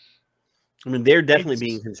 I mean, they're definitely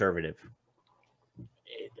being conservative.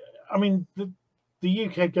 I mean, the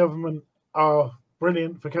UK government are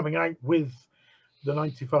brilliant for coming out with the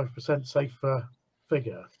 95% safer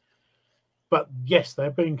figure, but yes,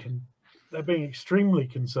 they're being extremely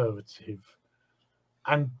conservative,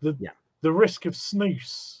 and the risk of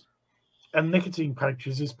snus and nicotine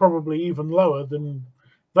pouches is probably even lower than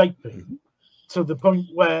vaping, to the point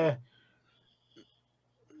where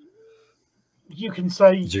you can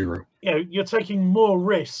say, 0. you know, you're taking more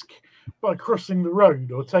risk by crossing the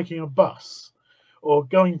road or taking a bus or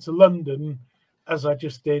going to London, as I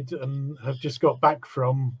just did and have just got back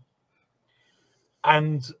from,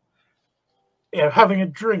 and you know, having a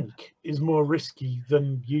drink is more risky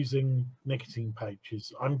than using nicotine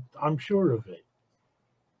pouches. I'm sure of it.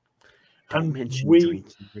 Don't And mention we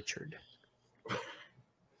drinking, Richard.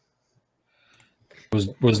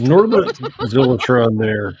 Was Norbert Zillatron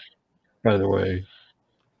there, by the way?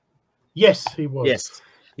 yes, he was. Yes,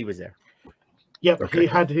 he was there. Yep, Okay. he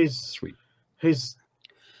had his Sweet. his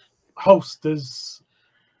holsters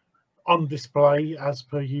on display as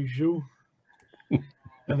per usual,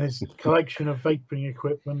 and his collection of vaping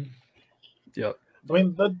equipment. Yep. I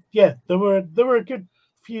mean, there were a good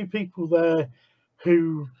few people there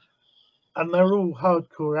who, and they're all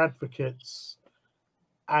hardcore advocates,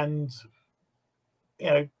 and you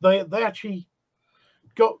know they actually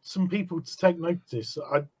got some people to take notice.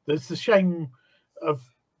 There's the shame of,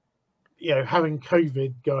 you know, having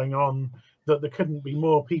COVID going on, that there couldn't be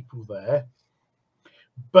more people there.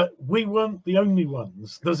 But we weren't the only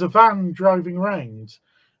ones. There's a van driving round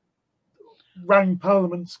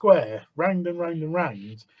Parliament Square, round and round and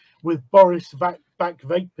round, with Boris back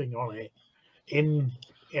vaping on it in,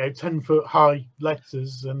 you know, 10-foot high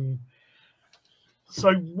letters. And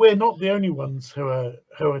so we're not the only ones who are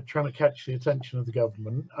trying to catch the attention of the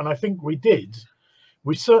government. And I think we did.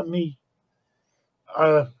 We certainly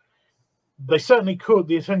they certainly caught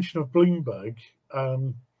the attention of Bloomberg.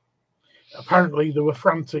 Apparently there were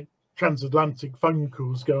frantic transatlantic phone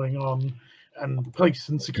calls going on, and police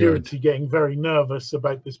and security getting very nervous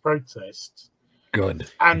about this protest. Good.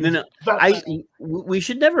 And we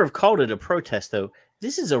should never have called it a protest, though.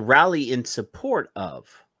 This is a rally in support of.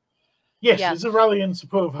 Yes, it's a rally in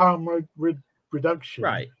support of harm reduction.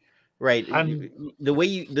 Right. Right. And the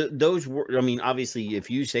way those were, I mean, obviously, if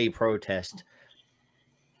you say protest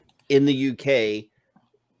in the UK,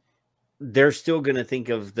 they're still going to think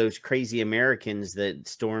of those crazy Americans that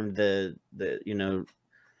stormed the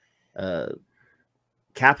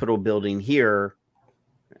Capitol building here.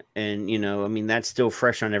 And, you know, I mean, that's still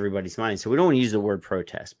fresh on everybody's mind. So we don't want to use the word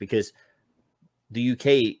protest, because the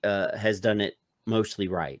UK has done it mostly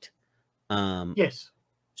right. Yes.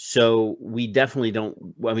 So we definitely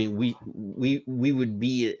don't. I mean, we would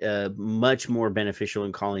be much more beneficial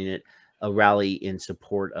in calling it a rally in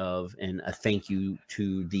support of, and a thank you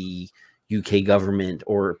to the UK government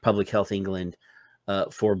or Public Health England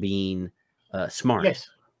for being smart. Yes.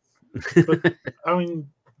 But I mean,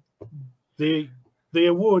 the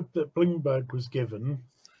award that Bloomberg was given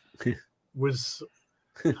was.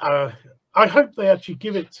 I hope they actually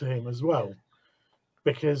give it to him as well,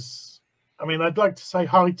 because, I mean, I'd like to say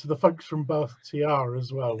hi to the folks from Bath TR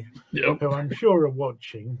as well, who I'm sure are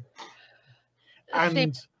watching.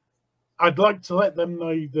 And I'd like to let them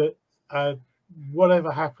know that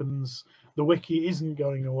whatever happens, the wiki isn't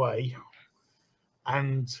going away.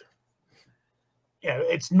 And, you know,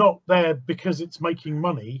 it's not there because it's making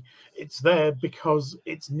money. It's there because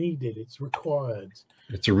it's needed. It's required.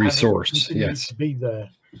 It's a resource. Yes. To be there.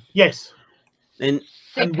 Yes. And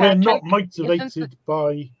we're not motivated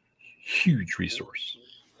by huge resource.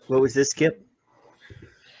 What was this, Skip?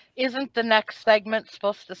 Isn't the next segment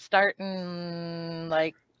supposed to start in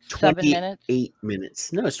like 7 minutes? 8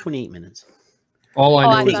 minutes. No, it's 28 minutes. All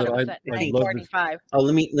I know is that I love 45. Oh,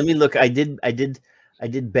 let me look. I did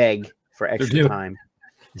beg for extra time.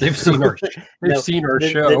 They've seen our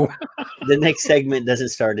show. The next segment doesn't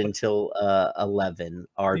start until 11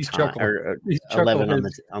 our time, or 11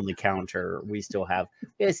 on the counter. We still have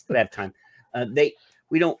time. I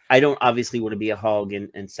don't obviously want to be a hog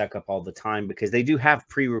and suck up all the time, because they do have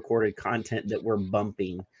pre-recorded content that we're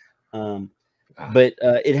bumping. But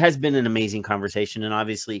it has been an amazing conversation, and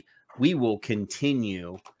obviously we will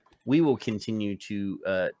continue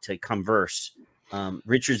to converse.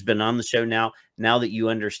 Richard's been on the show now. Now that you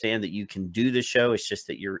understand that you can do the show, it's just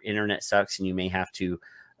that your internet sucks and you may have to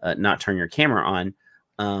not turn your camera on.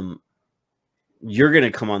 You're going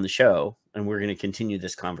to come on the show, and we're going to continue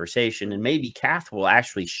this conversation. And maybe Kath will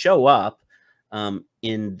actually show up on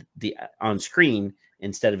screen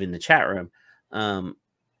instead of in the chat room.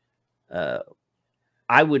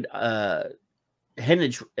 I would.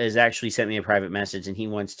 Hennig has actually sent me a private message, and he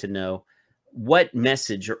wants to know, what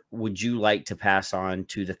message would you like to pass on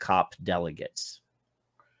to the COP delegates,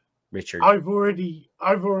 Richard? I've already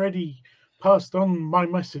passed on my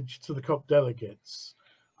message to the COP delegates.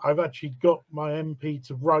 I've actually got my MP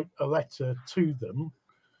to write a letter to them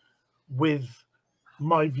with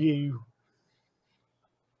my view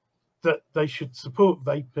that they should support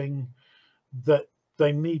vaping, that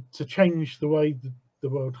they need to change the way that the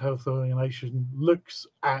World Health Organization looks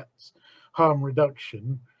at harm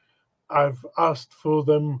reduction. I've asked for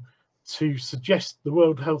them to suggest the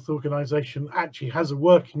World Health Organization actually has a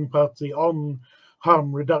working party on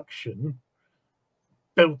harm reduction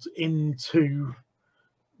built into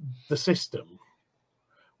the system.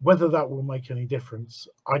 Whether that will make any difference,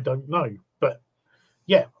 I don't know. But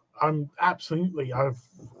yeah, I'm absolutely,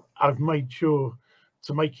 I've made sure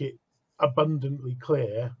to make it abundantly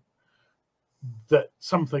clear that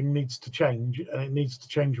something needs to change, and it needs to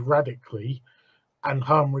change radically, and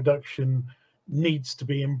harm reduction needs to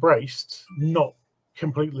be embraced, not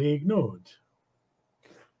completely ignored.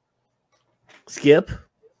 Skip,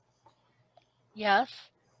 Yes.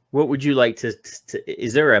 what would you like to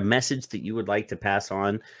is there a message that you would like to pass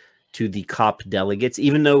on to the COP delegates,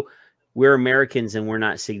 even though we're Americans and we're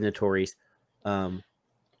not signatories? Words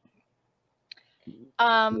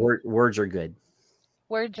are good.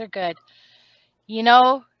 Words are good. You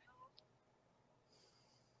know,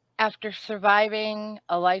 after surviving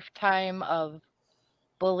a lifetime of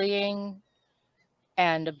bullying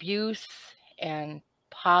and abuse and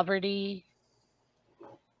poverty,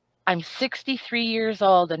 I'm 63 years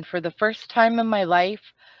old, and for the first time in my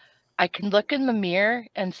life, I can look in the mirror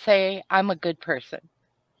and say I'm a good person.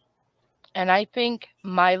 And I think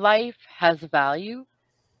my life has value.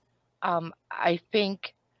 I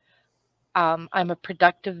think I'm a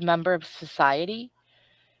productive member of society.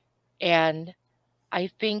 And I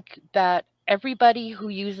think that everybody who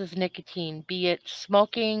uses nicotine, be it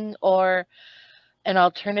smoking or an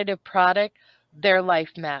alternative product, their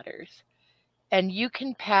life matters. And you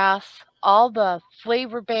can pass all the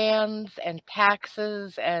flavor bans and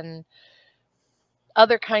taxes and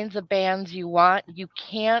other kinds of bans you want. You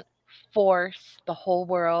can't force the whole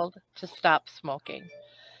world to stop smoking.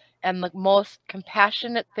 And the most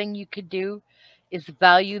compassionate thing you could do is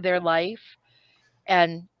value their life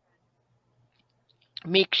and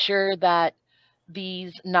make sure that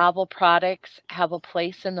these novel products have a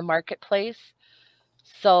place in the marketplace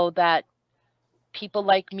so that people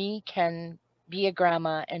like me can be a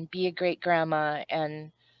grandma and be a great grandma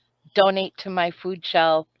and donate to my food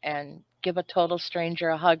shelf and give a total stranger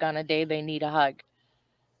a hug on a day they need a hug.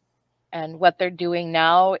 And what they're doing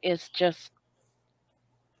now is just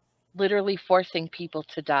literally forcing people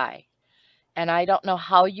to die. And I don't know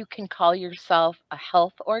how you can call yourself a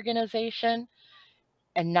health organization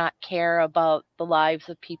and not care about the lives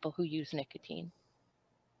of people who use nicotine.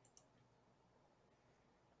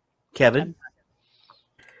 Kevin?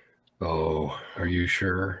 Oh, are you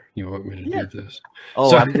sure you want me to do this? Oh,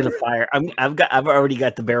 so, I'm gonna fire. I've already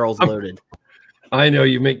got the barrels loaded. I know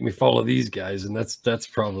you make me follow these guys, and that's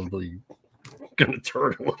probably gonna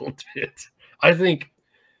turn a little bit. I think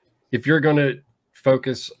if you're gonna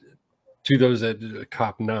focus to those at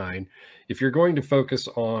COP9, if you're going to focus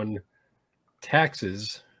on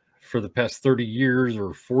taxes for the past 30 years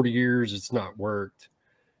or 40 years, it's not worked.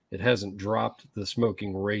 It hasn't dropped the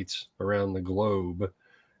smoking rates around the globe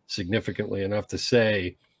significantly enough to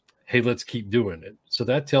say, hey, let's keep doing it. So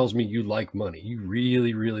that tells me you like money. You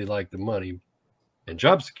really, really like the money and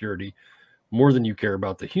job security more than you care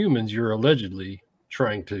about the humans you're allegedly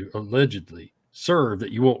trying to serve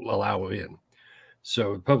that you won't allow in.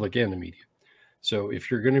 So the public and the media. So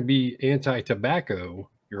if you're going to be anti-tobacco,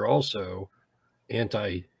 you're also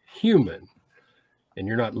anti-human, and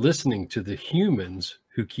you're not listening to the humans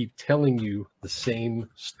who keep telling you the same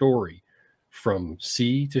story from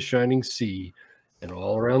sea to shining sea and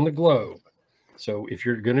all around the globe. So if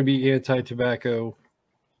you're going to be anti-tobacco,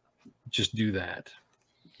 just do that.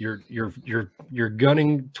 You're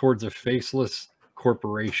gunning towards a faceless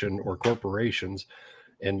corporation or corporations,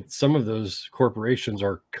 and some of those corporations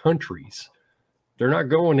are countries. They're not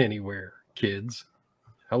going anywhere, kids.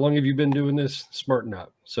 How long have you been doing this? Smarten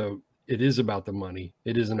up. So it is about the money.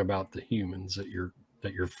 It isn't about the humans that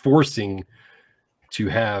you're forcing to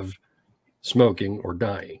have smoking or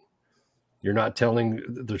dying. You're not telling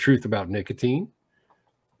the truth about nicotine,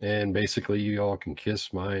 and basically you all can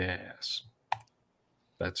kiss my ass.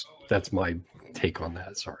 That's my take on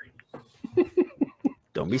that. Sorry.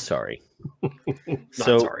 Don't be sorry.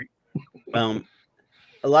 So sorry.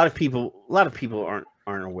 A lot of people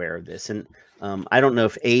aren't aware of this, and I don't know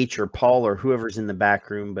if H or Paul or whoever's in the back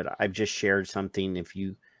room, but I've just shared something. If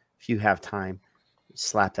you have time,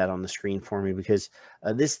 slap that on the screen for me, because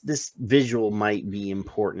this visual might be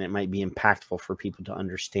important. It might be impactful for people to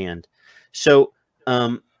understand. So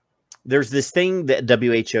there's this thing that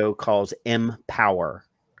WHO calls Empower,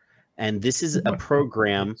 And this is a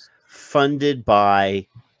program funded by,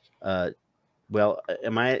 well,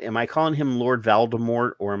 am I calling him Lord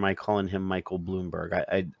Voldemort, or am I calling him Michael Bloomberg?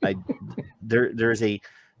 There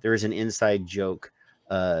is an inside joke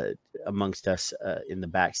amongst us in the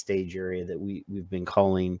backstage area that we've been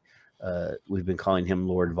calling him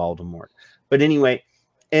Lord Voldemort. But anyway,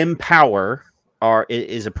 Empower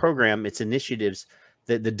is a program. It's initiatives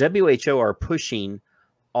that the WHO are pushing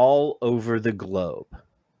all over the globe,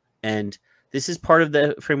 and this is part of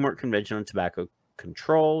the Framework Convention on Tobacco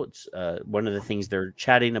Control. It's one of the things they're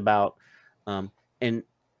chatting about, and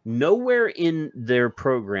nowhere in their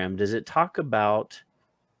program does it talk about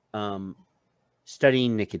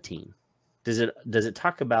studying nicotine. Does it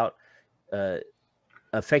talk about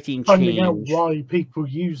affecting finding change? out why people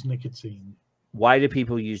use nicotine? Why do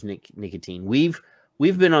people use nicotine? We've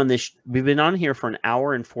been on this. We've been on here for an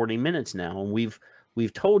hour and 40 minutes now, and we've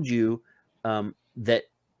told you that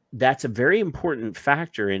that's a very important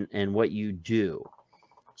factor in what you do.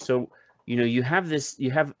 So, you have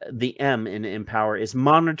the M in Empower is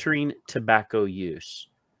monitoring tobacco use.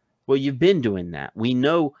 Well, you've been doing that. We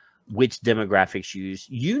know which demographics use.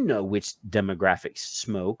 You know which demographics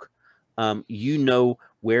smoke. You know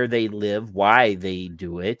where they live, why they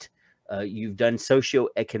do it. You've done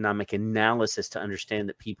socioeconomic analysis to understand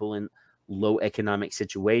that people in low economic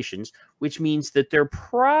situations, which means that they're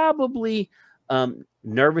probably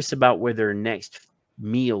nervous about where their next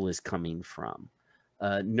meal is coming from,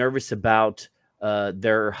 nervous about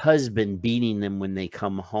their husband beating them when they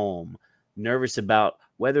come home, nervous about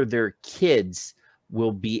whether their kids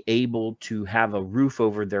will be able to have a roof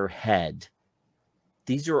over their head.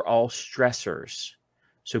 These are all stressors.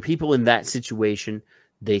 So people in that situation,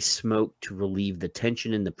 they smoke to relieve the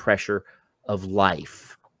tension and the pressure of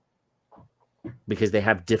life because they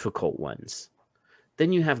have difficult ones.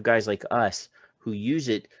 Then you have guys like us who use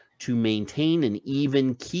it to maintain an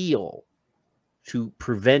even keel, to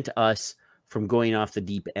prevent us from going off the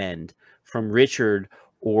deep end, from Richard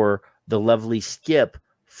or the lovely Skip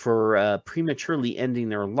for prematurely ending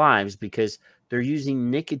their lives because they're using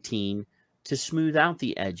nicotine to smooth out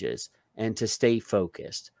the edges and to stay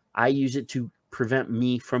focused. I use it to prevent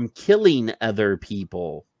me from killing other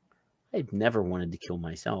people. I've never wanted to kill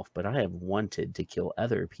myself, but I have wanted to kill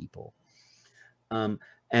other people.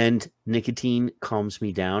 And nicotine calms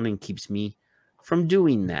me down and keeps me from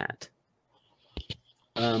doing that.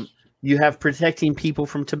 You have protecting people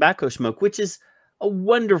from tobacco smoke, which is a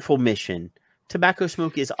wonderful mission. Tobacco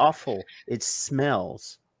smoke is awful. It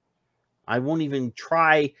smells. I won't even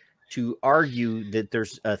try to argue that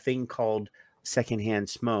there's a thing called secondhand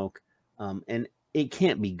smoke, and it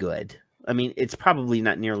can't be good. I mean, it's probably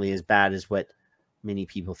not nearly as bad as what many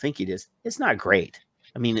people think it is. It's not great.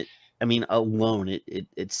 I mean, alone,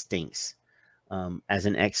 it stinks. As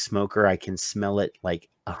an ex-smoker, I can smell it like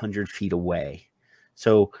 100 feet away.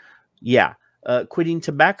 So, yeah, quitting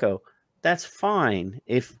tobacco, that's fine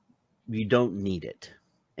if you don't need it.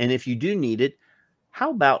 And if you do need it,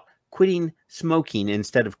 how about quitting smoking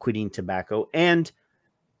instead of quitting tobacco and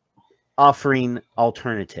offering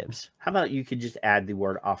alternatives? How about you could just add the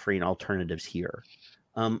word offering alternatives here?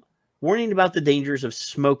 Warning about the dangers of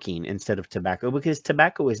smoking instead of tobacco, because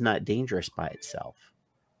tobacco is not dangerous by itself.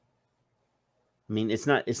 I mean, it's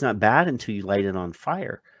not bad until you light it on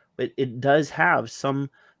fire, but it does have some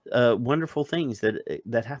wonderful things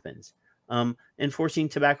that happens. Enforcing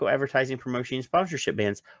tobacco advertising, promotion, and sponsorship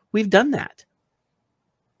bans. We've done that.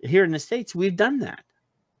 Here in the States, we've done that.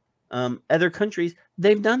 Other countries,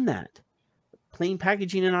 they've done that. Plain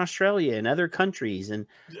packaging in Australia and other countries, and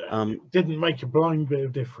it didn't make a blind bit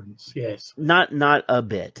of difference. Yes, not a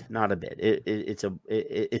bit, not a bit.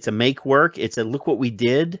 It's a make work. It's a look what we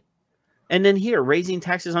did, and then here raising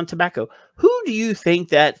taxes on tobacco. Who do you think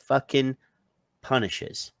that fucking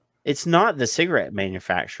punishes? It's not the cigarette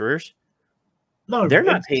manufacturers. No, they're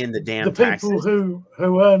not paying the damn taxes. The people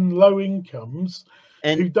who earn low incomes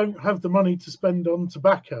and who don't have the money to spend on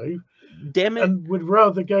tobacco, damn it, and would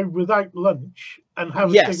rather go without lunch and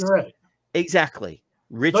have a cigarette. Exactly,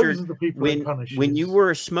 Richard. Those are the people when you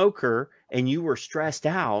were a smoker and you were stressed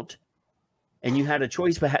out, and you had a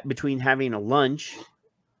choice between having a lunch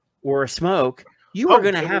or a smoke, you were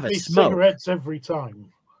going to have a smoke. Cigarettes every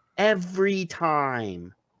time. Every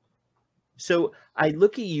time. So I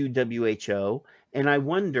look at you, WHO, and I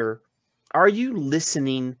wonder, are you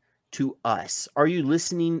listening to us? Are you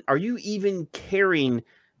listening? Are you even caring?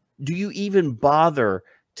 Do you even bother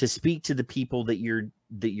to speak to the people that you're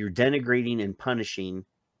denigrating and punishing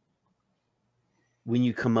when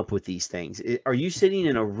you come up with these things? Are you sitting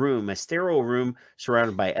in a room, a sterile room,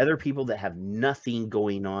 surrounded by other people that have nothing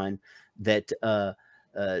going on, that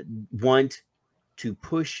want to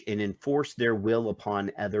push and enforce their will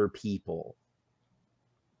upon other people.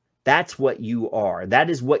 That's what you are. That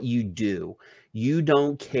is what you do. You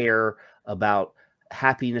don't care about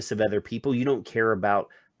happiness of other people. You don't care about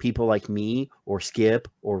people like me or Skip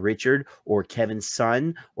or Richard or Kevin's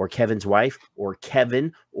son or Kevin's wife or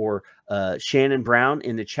Kevin or Shannon Brown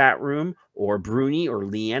in the chat room or Bruni or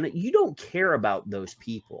Leanna. You don't care about those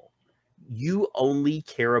people. You only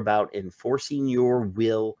care about enforcing your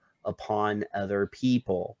will upon other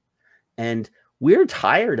people. And we're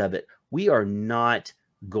tired of it. We are not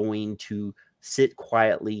going to sit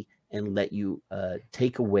quietly and let you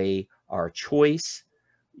take away our choice.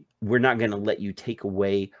 We're not going to let you take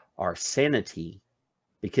away our sanity,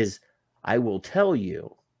 because I will tell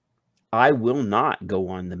you, I will not go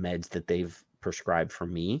on the meds that they've prescribed for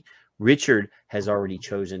me. Richard has already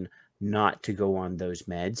chosen not to go on those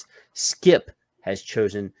meds. Skip has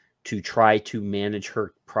chosen to try to manage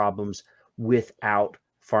her problems without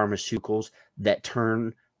pharmaceuticals that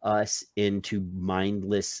turn us into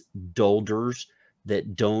mindless dulders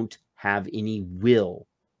that don't have any will,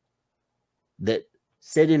 that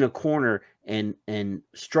sit in a corner and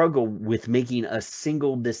struggle with making a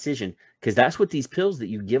single decision, because that's what these pills that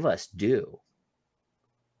you give us do.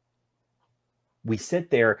 We sit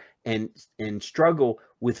there and struggle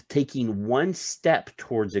with taking one step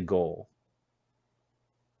towards a goal.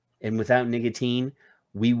 And without nicotine,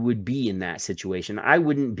 we would be in that situation. I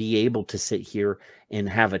wouldn't be able to sit here and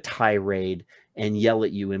have a tirade and yell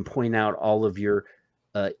at you and point out all of your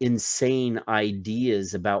insane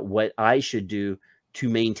ideas about what I should do to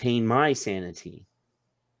maintain my sanity.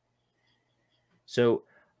 So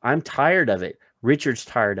I'm tired of it. Richard's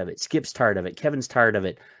tired of it. Skip's tired of it. Kevin's tired of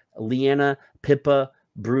it. Leanna, Pippa,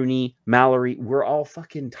 Bruni, Mallory, we're all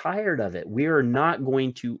fucking tired of it. We are not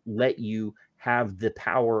going to let you have the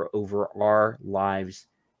power over our lives,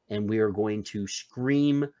 and we are going to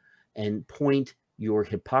scream and point your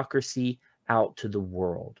hypocrisy out to the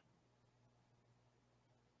world.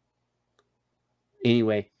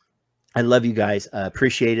 Anyway, I love you guys.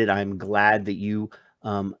 Appreciate it. I'm glad that you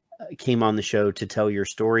came on the show to tell your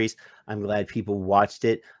stories. I'm glad people watched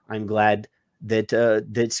it. I'm glad that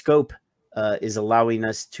that Scope is allowing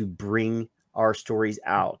us to bring our stories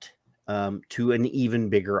out to an even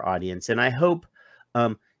bigger audience. And I hope,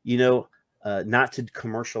 you know, not to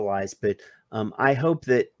commercialize, but I hope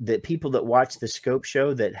that people that watch the Scope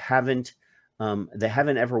show that haven't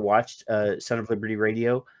ever watched Son of Liberty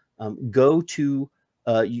Radio, go to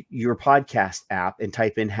your podcast app and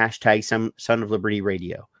type in hashtag Son of Liberty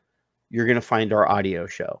Radio. You're going to find our audio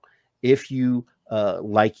show. If you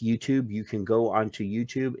like YouTube, you can go onto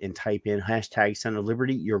YouTube and type in hashtag Son of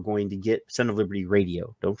Liberty. You're going to get Son of Liberty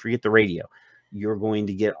Radio. Don't forget the radio. You're going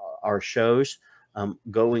to get our shows.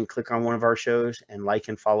 Go and click on one of our shows and like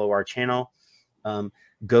and follow our channel.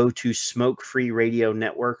 Go to Smoke Free Radio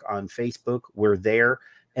Network on Facebook. We're there.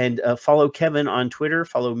 And follow Kevin on Twitter.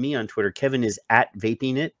 Follow me on Twitter. Kevin is at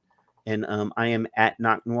Vaping It, and I am at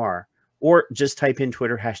Knock Noir. Or just type in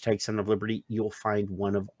Twitter hashtag Son of Liberty. You'll find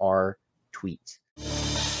one of our tweets.